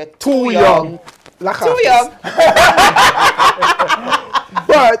Paula, you're too young. Too young.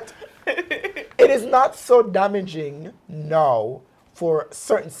 But it is not so damaging now for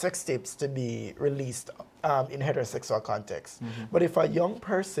certain sex tapes to be released in heterosexual context. But if a young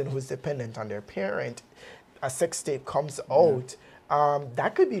person who's dependent on their parent, a sex tape comes out,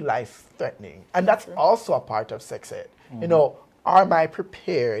 that could be life-threatening. And that's also a part of sex ed. Am I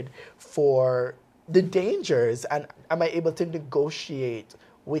prepared for the dangers, and am I able to negotiate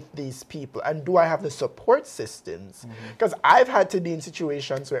with these people? And do I have the support systems? Because I've had to be in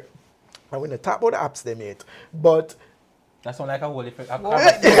situations where I'm going to talk about the apps they made, but that sounds like a whole different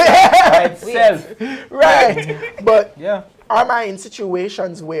by itself. Right. But am I in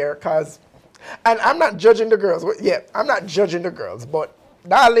situations where, and I'm not judging the girls. I'm not judging the girls, but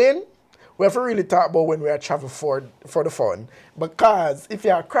darling, we have to really talk about when we are traveling for the fun. Because if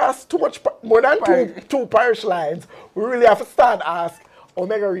you cross more than two parish lines, we really have to start and ask,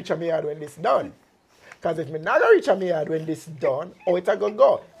 Omega reach a me yard when this done. Because if me not gonna reach a me yard when this done, how it a go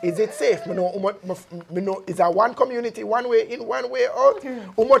go? Is it safe? Me know, is that one community, one way in, one way out?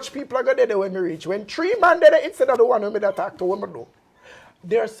 How much people are gonna there when me reach? When 3 men there instead of the one who me that talk to, what me do?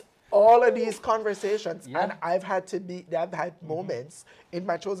 There's all of these conversations, and I've had moments in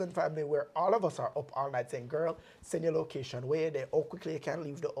my chosen family where all of us are up all night saying, girl, send your location, where you're there, how quickly you can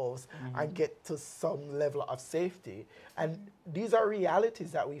leave the house and get to some level of safety. And these are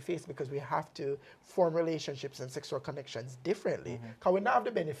realities that we face because we have to form relationships and sexual connections differently. Because we not have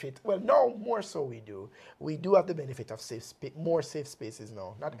the benefit, no, more so we do. We do have the benefit of more safe spaces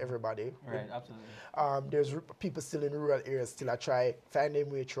now. Not everybody. Right, absolutely. There's people still in rural areas still I try find them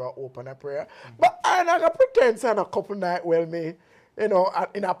way through open a prayer. But I'm not going to pretend to have a couple night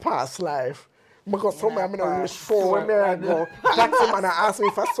in a past life Because some I'm not really sure where I go. Jackson man asked me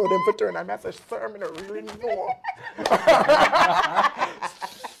if I saw them for turn, and I said, sir, I'm not really know.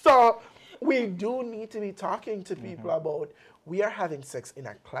 So we do need to be talking to people about we are having sex in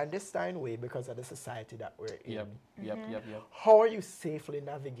a clandestine way because of the society that we're in. Yep. How are you safely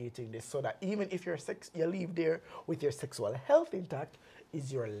navigating this so that even if you leave there with your sexual health intact,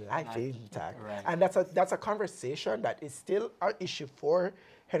 is your life intact? Right. And that's a conversation that is still an issue for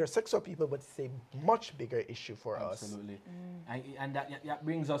heterosexual people, but it's a much bigger issue for us. Absolutely. And that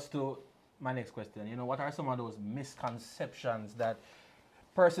brings us to my next question. You know, what are some of those misconceptions that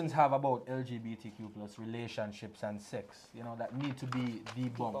persons have about LGBTQ plus relationships and sex, you know, that need to be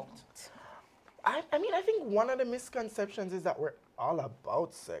debunked? I mean, I think one of the misconceptions is that we're all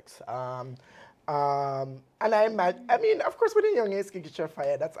about sex. And I mean, of course, with a young age, you get your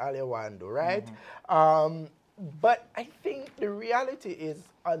fire, that's all you want to do, right? But I think the reality is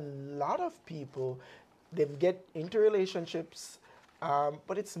a lot of people, they get into relationships,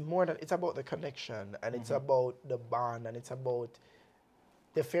 but it's more than, it's about the connection, and it's about the bond, and it's about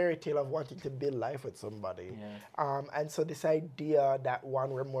the fairy tale of wanting to build life with somebody. And so this idea that one,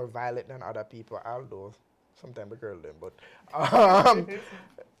 we're more violent than other people, although sometimes a girl them, but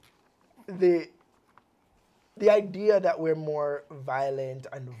the idea that we're more violent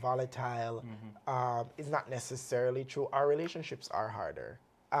and volatile is not necessarily true. Our relationships are harder,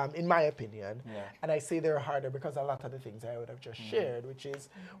 in my opinion. And I say they're harder because a lot of the things I would have just shared, which is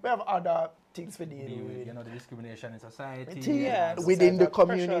we have other things for dealing with. You know, the discrimination in society. Within the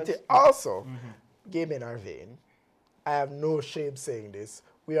community. Also, gay men are vain. I have no shame saying this.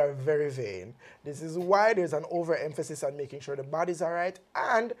 We are very vain. This is why there's an overemphasis on making sure the bodies are right.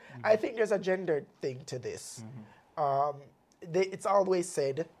 And I think there's a gender thing to this. It's always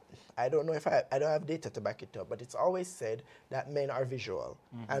said, I don't know if I don't have data to back it up, but it's always said that men are visual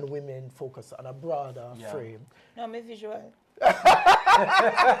and women focus on a broader frame. No, me visual. That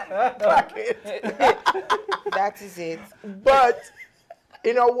is it. But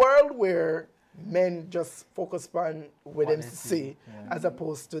in a world where men just focus on what them see, as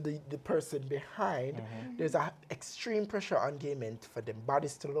opposed to the person behind, there's an extreme pressure on gay men for their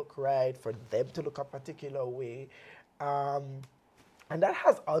bodies to look right, for them to look a particular way. And that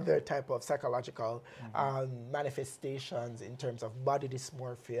has other type of psychological manifestations in terms of body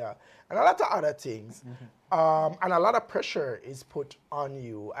dysmorphia and a lot of other things. And a lot of pressure is put on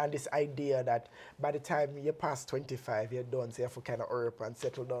you. And this idea that by the time you pass 25, you're done, so you have to kind of hurry up and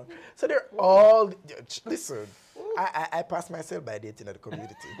settle down. So they're all, listen, I pass myself by dating in the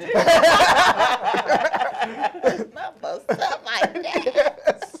community.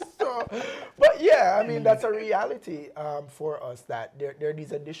 But yeah, I mean, that's a reality for us, that there are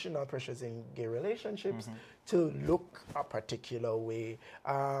these additional pressures in gay relationships to look a particular way.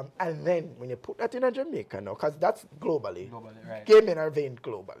 And then when you put that in a Jamaica now, because that's globally, right. Gay men are vain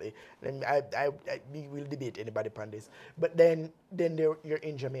globally. And we will debate anybody upon this. But then you're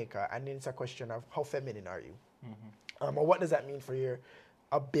in Jamaica, and then it's a question of how feminine are you? Or what does that mean for your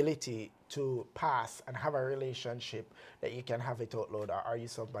ability to pass and have a relationship that you can have it out loud? Or are you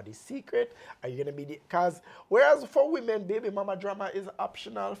somebody's secret? Are you gonna be because whereas for women, baby mama drama is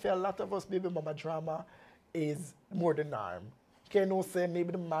optional. For a lot of us, baby mama drama is more the norm. Can you say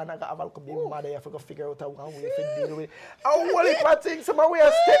maybe the man I got a baby mother, you have to figure out one way to deal with it. And one of the things, some we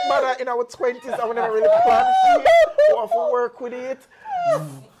are stepmother in our 20s, I never really plan for it, or to work with it.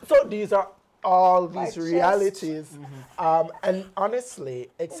 So these are all these realities. And honestly,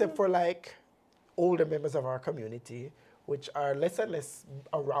 except for like older members of our community, which are less and less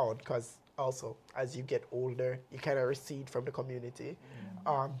around, because also as you get older, you kind of recede from the community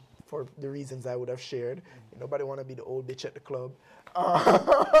for the reasons I would have shared. Nobody want to be the old bitch at the club.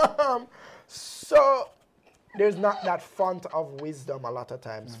 So there's not that font of wisdom a lot of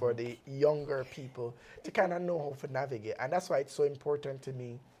times for the younger people to kind of know how to navigate. And that's why it's so important to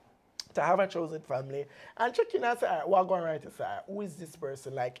me to have a chosen family and check in and say, all right, what going right to say, who is this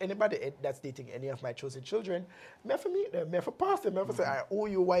person? Like anybody that's dating any of my chosen children, me have to meet them, me have to pass them, me have to say, all right, who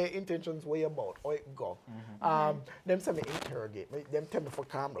you, what your intentions, where you about, how it go. Them say me interrogate, them tell me for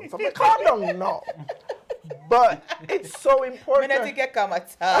calm down. So me calm down now. But it's so important. I don't think I come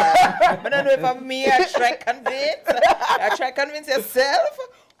at all. I don't know if I'm me, I try convince yourself.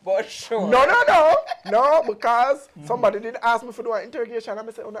 But sure. No, because somebody did ask me for do an interrogation and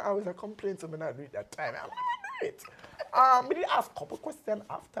I said, oh no, I was a complaint, so I not do it that time. I'm not do it. We did ask a couple questions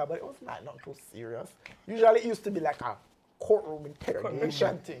after, but it was not too serious. Usually it used to be like a courtroom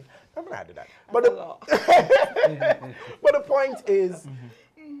interrogation thing. I'm not do that. But but the point is,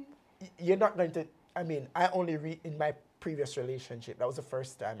 you're not going to, I mean, I only read in my previous relationship, that was the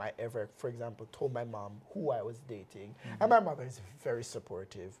first time I ever, for example, told my mom who I was dating. And my mother is very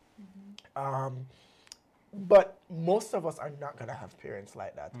supportive. But most of us are not going to have parents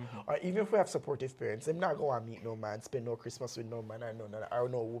like that. Or even if we have supportive parents, they're not going to meet no man, spend no Christmas with no man, or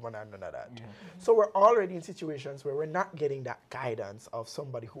no woman, and none of that. So we're already in situations where we're not getting that guidance of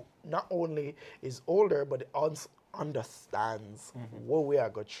somebody who not only is older, but also understands what we are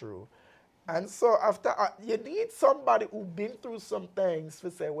going through. And so after, you need somebody who's been through some things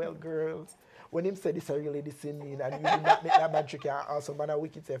to say, well, girls, when him said this, I really didn't mean, and you did not make that man trick, and also, man, I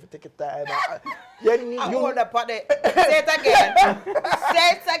wicked say, if you take your time. You need, Hold up, say it again.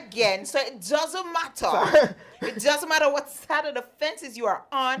 Say it again. So it doesn't matter. It doesn't matter what side of the fences you are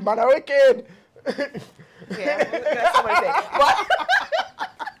on. Man, I wicked. Yeah, that's somebody say. But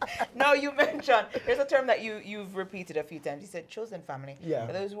no, you mentioned, there's a term that you've repeated a few times. You said chosen family. Yeah.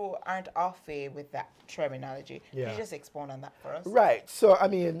 For those who aren't au fait with that terminology, Yeah. can you just expound on that for us? Right. So, I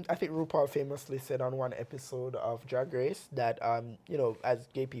mean, I think RuPaul famously said on one episode of Drag Race that, you know, as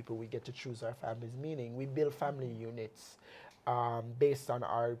gay people, we get to choose our families, meaning we build family units based on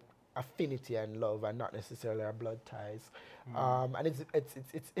our affinity and love and not necessarily our blood ties. And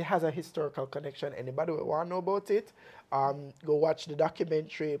it has a historical connection. Anybody who want to know about it, go watch the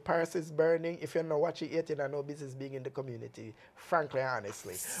documentary Paris is Burning. If you're not watching it, you know no business being in the community, frankly,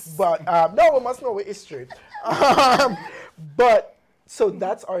 honestly. But no, we must know it's history. But so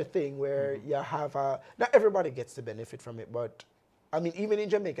that's our thing where you have not everybody gets to benefit from it, but I mean, even in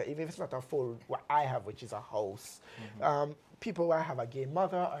Jamaica, even if it's not a full, what I have, which is a house, people will have a gay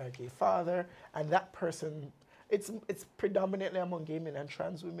mother or a gay father, and that person, it's predominantly among gay men and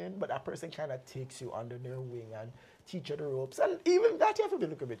trans women, but that person kind of takes you under their wing and teach you the ropes. And even that, you have to be a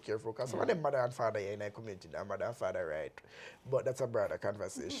little bit careful, because some of them mother and father in a community, their mother and father, right? But that's a broader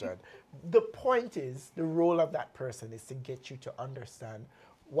conversation. The point is, the role of that person is to get you to understand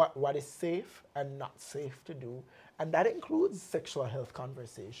what is safe and not safe to do. And that includes sexual health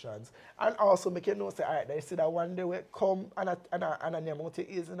conversations. And also make you know, say, all right, they say that one day we come and a name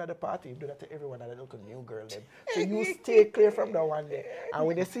is in the party, you do that to everyone, and they look a new girl them. So you stay clear from that one day. And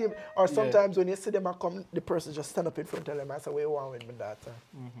when you see him, or sometimes when you see them come, the person just stand up in front of them and say, what you want with me, daughter?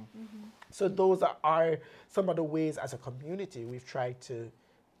 So those are some of the ways as a community we've tried to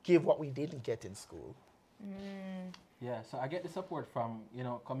give what we didn't get in school. Yeah, so I get the support from, you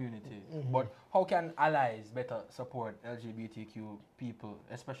know, community, but how can allies better support LGBTQ people,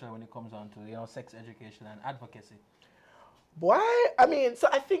 especially when it comes on to, you know, sex education and advocacy? Why? I mean, so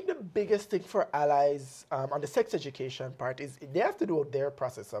I think the biggest thing for allies on the sex education part is they have to do their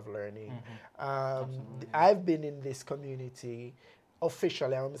process of learning. I've been in this community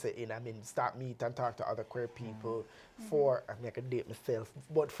officially, I want to say start meet and talk to other queer people for, I mean, I can date myself,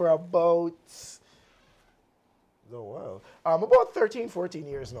 but for about, about 13, 14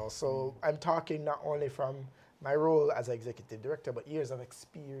 years now. So I'm talking not only from my role as an executive director, but years of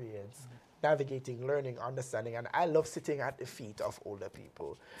experience navigating, learning, understanding. And I love sitting at the feet of older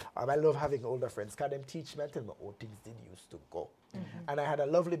people. I love having older friends, because them teach me and tell me how things did used to go. And I had a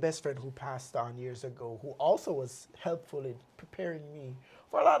lovely best friend who passed on years ago, who also was helpful in preparing me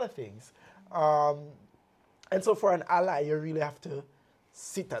for a lot of things. And so for an ally, you really have to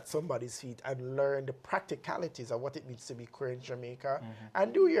sit at somebody's feet and learn the practicalities of what it means to be queer in Jamaica,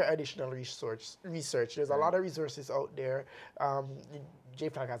 and do your additional research. There's a lot of resources out there.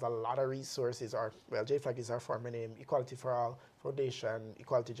 JFLAG has a lot of resources, JFLAG is our former name, Equality for All Foundation,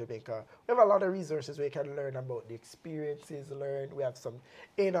 Equality Jamaica. We have a lot of resources where you can learn about the experiences, we have some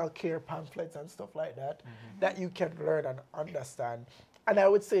anal care pamphlets and stuff like that, that you can learn and understand. And I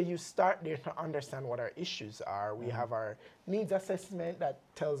would say you start there to understand what our issues are. We have our needs assessment that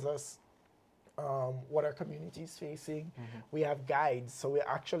tells us what our community is facing. We have guides. So we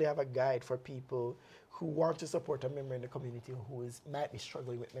actually have a guide for people who want to support a member in the community who might be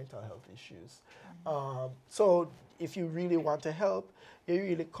struggling with mental health issues. So if you really want to help, you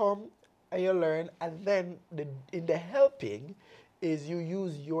really come and you learn. And then in the helping is you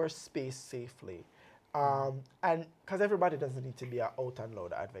use your space safely. And because everybody doesn't need to be an out and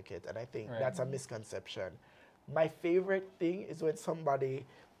loud advocate, and I think that's a misconception. My favorite thing is when somebody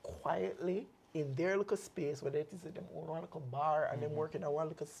quietly in their little space, whether it is in them own one little bar and them working in one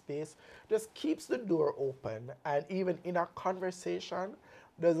little space, just keeps the door open, and even in a conversation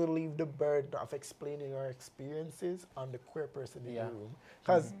doesn't leave the burden of explaining our experiences on the queer person in the room.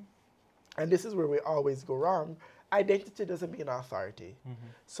 Because, and this is where we always go wrong, identity doesn't mean authority.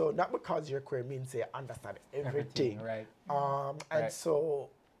 So not because you're queer means you understand everything. Right. And so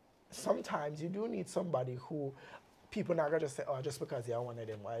sometimes you do need somebody who people not gonna just say, oh, just because you're one of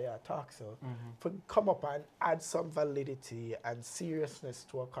them, why you talk so. For come up and add some validity and seriousness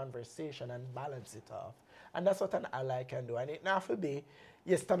to a conversation and balance it off. And that's what an ally can do. And it not have to be,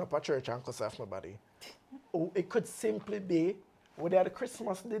 you stand up at church and cuss off my body. It could simply be, we had a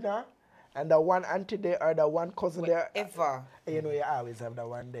Christmas dinner, and the one auntie there or the one cousin there. Ever. You know, you always have the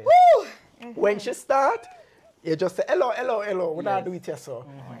one there. Woo! When she start, you just say, hello, hello, hello. We not do it here, so.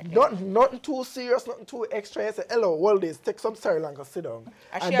 Nothing too serious, nothing too extra. You say, hello, hold this, take some cereal and go sit down.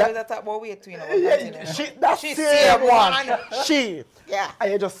 And she always talk about weight too, you know. That's same one. She. Yeah.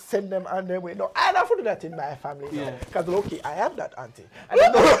 And you just send them on their way. No, I don't do that in my family. Yeah. Because, low-key, I am that auntie. I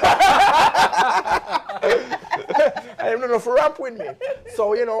don't know if you ramp with me.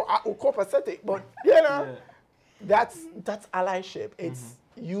 So, you know, I'm copacetic. But, you know, that's allyship. It's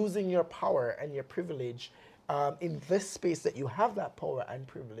using your power and your privilege in this space that you have that power and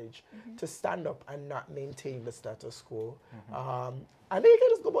privilege to stand up and not maintain the status quo. And then you can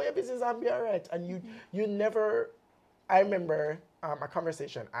just go about your business and be all right. And you never, I remember a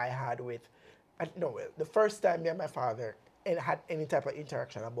conversation I had with, the first time me and my father had any type of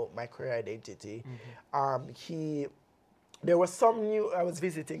interaction about my career identity, there was some news, I was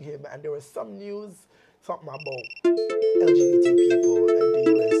visiting him, and there was some news, something about LGBT people in the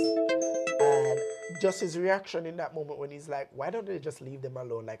US. And just his reaction in that moment when he's like, why don't they just leave them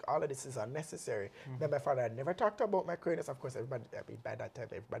alone? Like, all of this is unnecessary. Then my father had never talked about my queerness. Of course, everybody, by that time,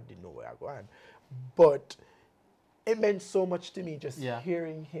 everybody didn't know where I go on. But it meant so much to me just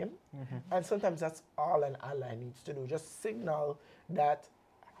hearing him. And sometimes that's all an ally needs to do. Just signal that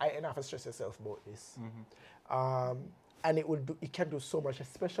I ain't have to stress yourself about this. And it can do so much,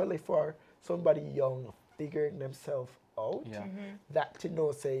 especially for somebody young figuring themselves out, that to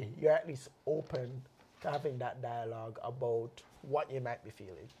know, say, you're at least open to having that dialogue about what you might be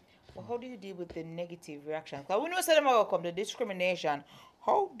feeling. Well, how do you deal with the negative reactions? Because we know some of them come, the discrimination.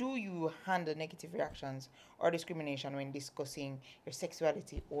 How do you handle negative reactions or discrimination when discussing your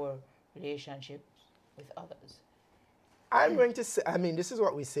sexuality or relationships with others? I'm going to say, I mean, this is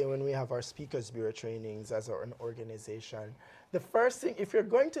what we say when we have our Speakers Bureau trainings as an organization. The first thing, if you're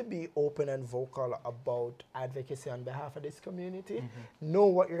going to be open and vocal about advocacy on behalf of this community, know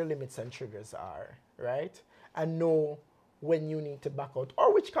what your limits and triggers are, right? And know when you need to back out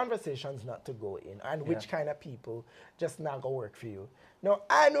or which conversations not to go in and which kind of people just not gonna work for you. Now,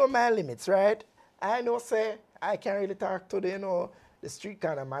 I know my limits, right? I know, say, I can't really talk to the, the street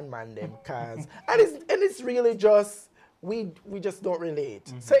kind of man them, cause, and it's really just, we just don't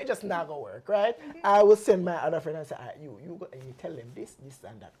relate. So it just not gonna work, right? I will send my other friend and say, you go and you tell them this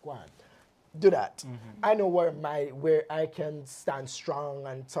and that, go on. Do that. I know where I can stand strong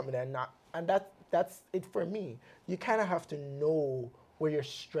and something and not, and that's it for me. You kind of have to know where your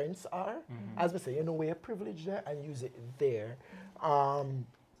strengths are. As we say, you know where your privilege there and use it there. And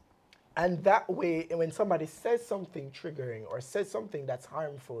that way, when somebody says something triggering or says something that's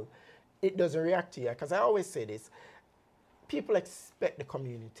harmful, it doesn't react to you. Because I always say this, people expect the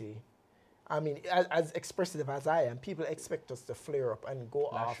community. I mean, as expressive as I am, people expect us to flare up and go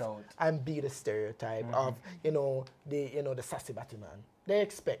off and be the stereotype of, the sassy batty man. They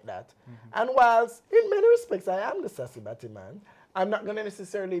expect that. And whilst in many respects I am the sassy batty man, I'm not going to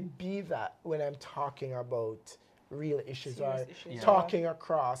necessarily be that when I'm talking about real issues or talking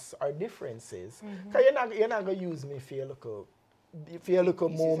across our differences. Because you're not going to use me for your little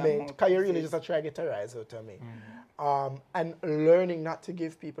moment, because you're really just trying to get a rise out of me. And learning not to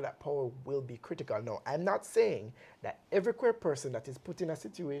give people that power will be critical. No, I'm not saying that every queer person that is put in a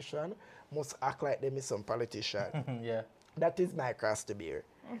situation must act like them is some politician. That is my cross to bear.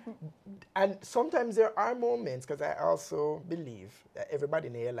 And sometimes there are moments, because I also believe that everybody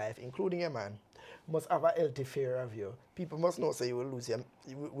in your life, including your man, must have a healthy fear of you. People must know say you will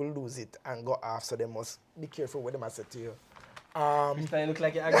lose it and go off, so they must be careful what they must say to you. I look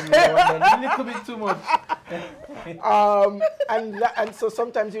like you agree with one a little bit too much. And so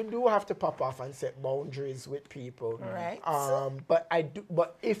sometimes you do have to pop off and set boundaries with people. Right.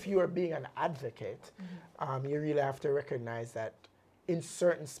 But if you are being an advocate, you really have to recognize that in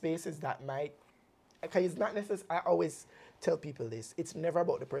certain spaces that might, because it's not necessarily, I always tell people this, it's never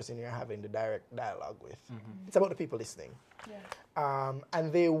about the person you're having the direct dialogue with. It's about the people listening.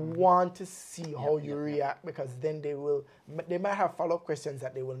 And they want to see how you react, because then they might have follow-up questions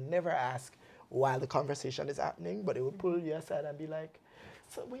that they will never ask while the conversation is happening, but they will pull you aside and be like,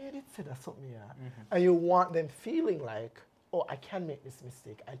 so where you did say that something here? And you want them feeling like, oh, I can make this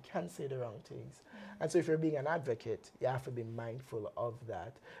mistake. I can say the wrong things. And so if you're being an advocate, you have to be mindful of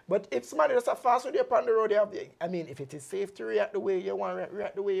that. But if somebody just fast with you upon the road, if it is safe to react the way you want to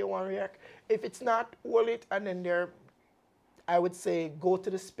react the way you want to react. If it's not, hold it, and then I would say go to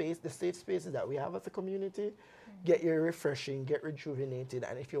the safe spaces that we have as a community, get your refreshing, get rejuvenated,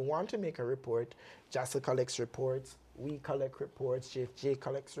 and if you want to make a report, JASL collects reports, we collect reports, JFJ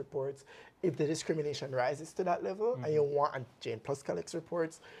collects reports. If the discrimination rises to that level, and you want, and Jane Plus collects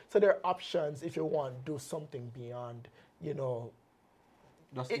reports, so there are options if you want to do something beyond, you know,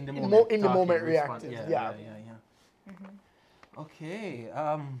 just in the moment, in the moment reactive. Yeah. Okay.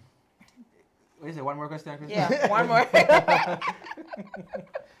 What is it? One more question, Chris? Yeah, one more.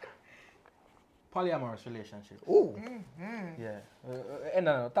 Polyamorous relationship. Oh. Yeah. And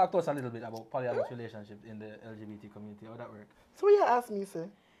talk to us a little bit about polyamorous relationship in the LGBT community. How that work? So you ask me, sir.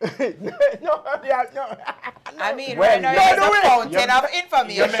 No. I mean, Well, right now no, it's a fountain of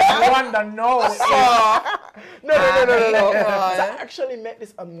information. One that knows. No. So God. I actually met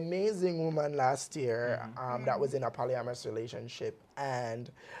this amazing woman last year that was in a polyamorous relationship. And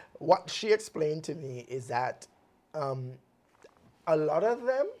what she explained to me is that a lot of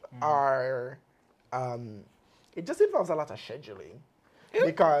them are, it just involves a lot of scheduling.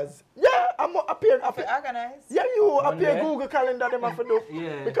 Because, I'm up here. Organized. Yeah, you up here Monday. Google Calendar them have to do.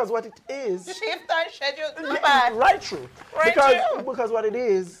 Yeah. Because what it is. Shift and schedule. Not bad. Right true. Right true. Because what it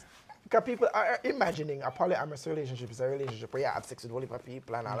is, because people are imagining a polyamorous relationship is a relationship where you have sex with whole heap of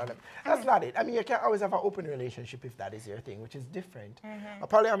people and all of them. That's not it. I mean, you can't always have an open relationship if that is your thing, which is different. A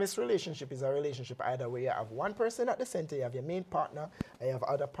polyamorous relationship is a relationship either where you have one person at the center, you have your main partner, and you have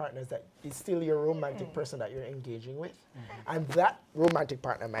other partners that is still your romantic person that you're engaging with. And that romantic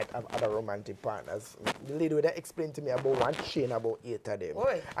partner might have other romantic partners. The lady would explain to me about one chain, about 8 of them.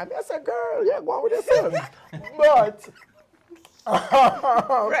 Boy. I mean, I said, girl, yeah, go on with yourself. But...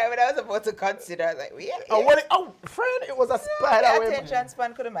 Right, but I was about to consider, I was like, friend, it was a spider the web. attention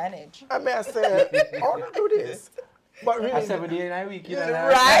span couldn't manage. I mean, I said, I want to do this. But really, A 7 day in a week, you know.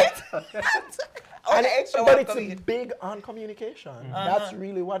 Right? and extra but one it's coming. big on communication. That's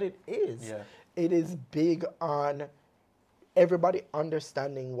really what it is. Yeah. It is big on everybody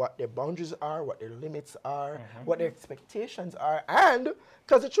understanding what their boundaries are, what their limits are, what their expectations are, and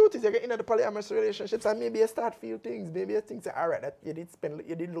because the truth is, you get into the polyamorous relationships, and maybe you start feel things, maybe you think, all right, that you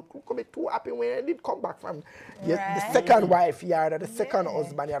did look too happy when you did come back from the second wife, or the second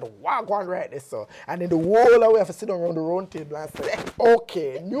husband, you had to walk on right there, so, and then the whole of we have to sit around the round table and say,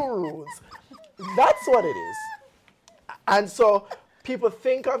 okay, new rules. That's what it is. And so people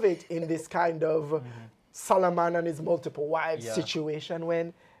think of it in this kind of Solomon and his multiple wives situation,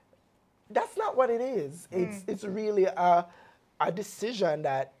 when that's not what it is. It's really a decision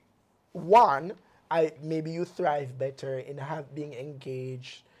that, one, maybe you thrive better in being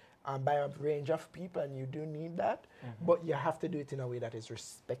engaged by a range of people, and you do need that, but you have to do it in a way that is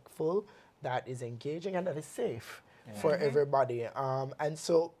respectful, that is engaging, and that is safe for everybody. And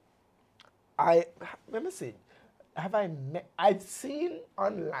so, let me see. I've seen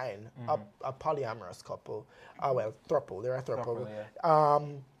online a polyamorous couple, throuple, they're a throuple.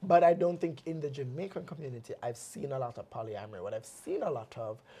 But I don't think in the Jamaican community I've seen a lot of polyamory. What I've seen a lot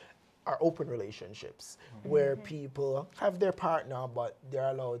of are open relationships where people have their partner, but they're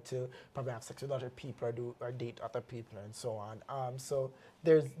allowed to probably have sex with other people or date other people and so on. So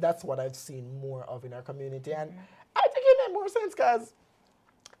that's what I've seen more of in our community. And I think it made more sense because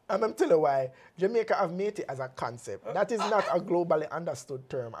I'm telling you why. Jamaica have made it as a concept. That is not a globally understood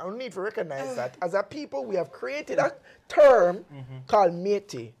term. I don't need to recognize that. As a people, we have created a term called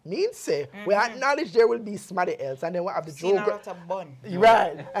matey. Means say, we acknowledge there will be somebody else, and then we have the Joe Grand.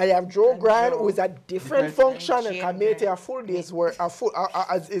 Right. And you have Joe Grand, who is a different function, and matey a full day's work,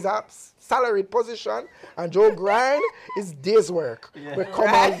 is a salaried position, and Joe Grand is day's work. We come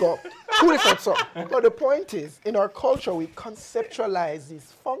and go. Two different stuff. But the point is, in our culture, we conceptualize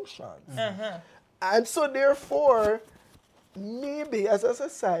these functions. And so therefore, maybe as a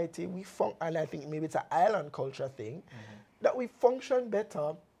society, and I think maybe it's an island culture thing, that we function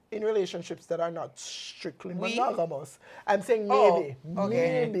better in relationships that are not strictly monogamous. I'm saying maybe.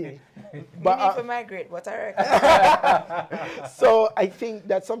 Maybe. But we need to migrate, what I reckon. So I think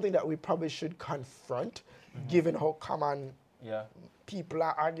that's something that we probably should confront, given how common people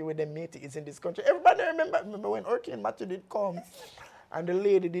are arguing with them mate is in this country. Everybody remember when Hurricane Matthew did come, and the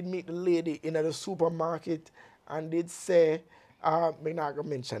lady did meet the lady in the supermarket, and did say, I'm not going to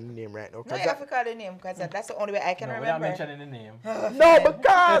mention the name right now. No, you have to call the name, because that's the only way I can remember. Without mentioning the name. No,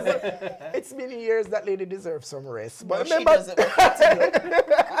 because it's been years that lady deserves some rest. But no, remember, she doesn't.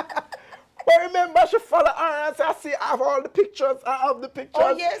 but remember, she followed her and said, I see, I have all the pictures. I have the pictures.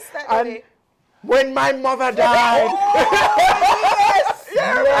 Oh, yes, that lady. When my mother died. Yes!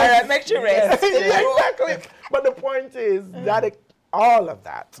 All right, make sure rest. Exactly. But the point is that all of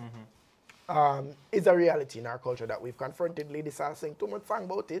that is a reality in our culture that we've confronted. Ladies are saying too much song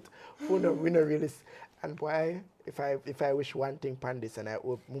about it. We don't really. And why? If I wish one thing, Pandis, and I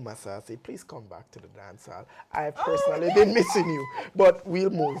hope Muma say, please come back to the dance hall. I have personally been missing you, but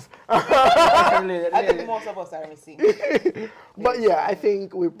we'll move. I think most of us are missing. But yeah, I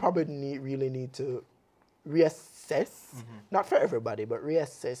think we probably really need to reassess, not for everybody, but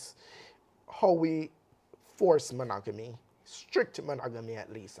reassess how we force monogamy, strict monogamy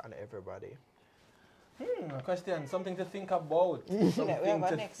at least, on everybody. Question, something to think about. Something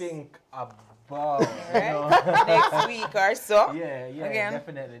to think about. Right? Next week or so. Yeah, Again.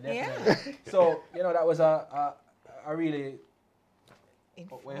 definitely. Yeah. So, that was a really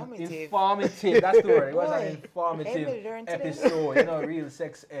informative. That's the word. It was Boy, an informative Emily learned today. episode. Real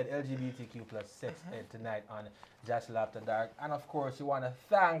sex ed, LGBTQ plus sex ed tonight on JASL After Dark. And of course, we want to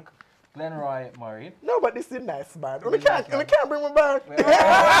thank Glenroy Murray. No, but this is nice, man. We can't bring me back. We'll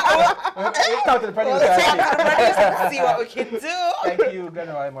talk to the producer. See what we can do. Thank you,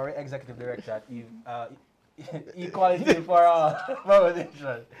 Glenroy Murray, Executive Director at Equality for All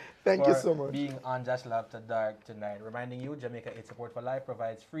Foundation. Thank you so much. Being on JASL After Dark tonight. Reminding you, Jamaica AIDS Support for Life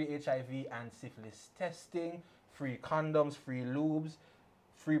provides free HIV and syphilis testing, free condoms, free lubes,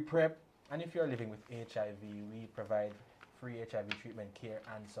 free PrEP. And if you're living with HIV, we provide free HIV treatment, care,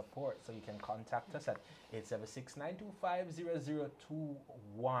 and support. So you can contact us at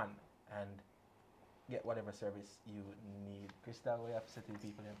 876-925-0021 and get whatever service you need. Crystal, we have to say to the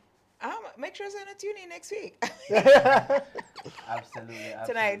people here. Make sure to tune in next week. Absolutely.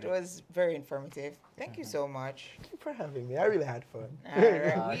 Tonight was very informative. Thank you so much. Thank you for having me. I really had fun. All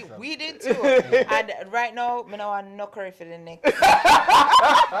right. Awesome. We did too. And right now, I don't want no curry for the next.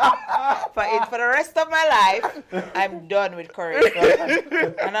 For the rest of my life, I'm done with curry.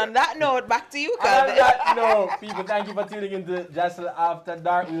 And on that note, back to you, Calvin. On that note, people, thank you for tuning into JASL After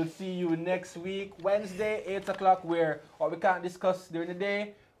Dark. We'll see you next week, Wednesday, 8 o'clock, where what we can't discuss during the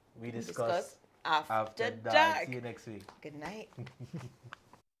day, we discuss After dark. dark. See you next week. Good night.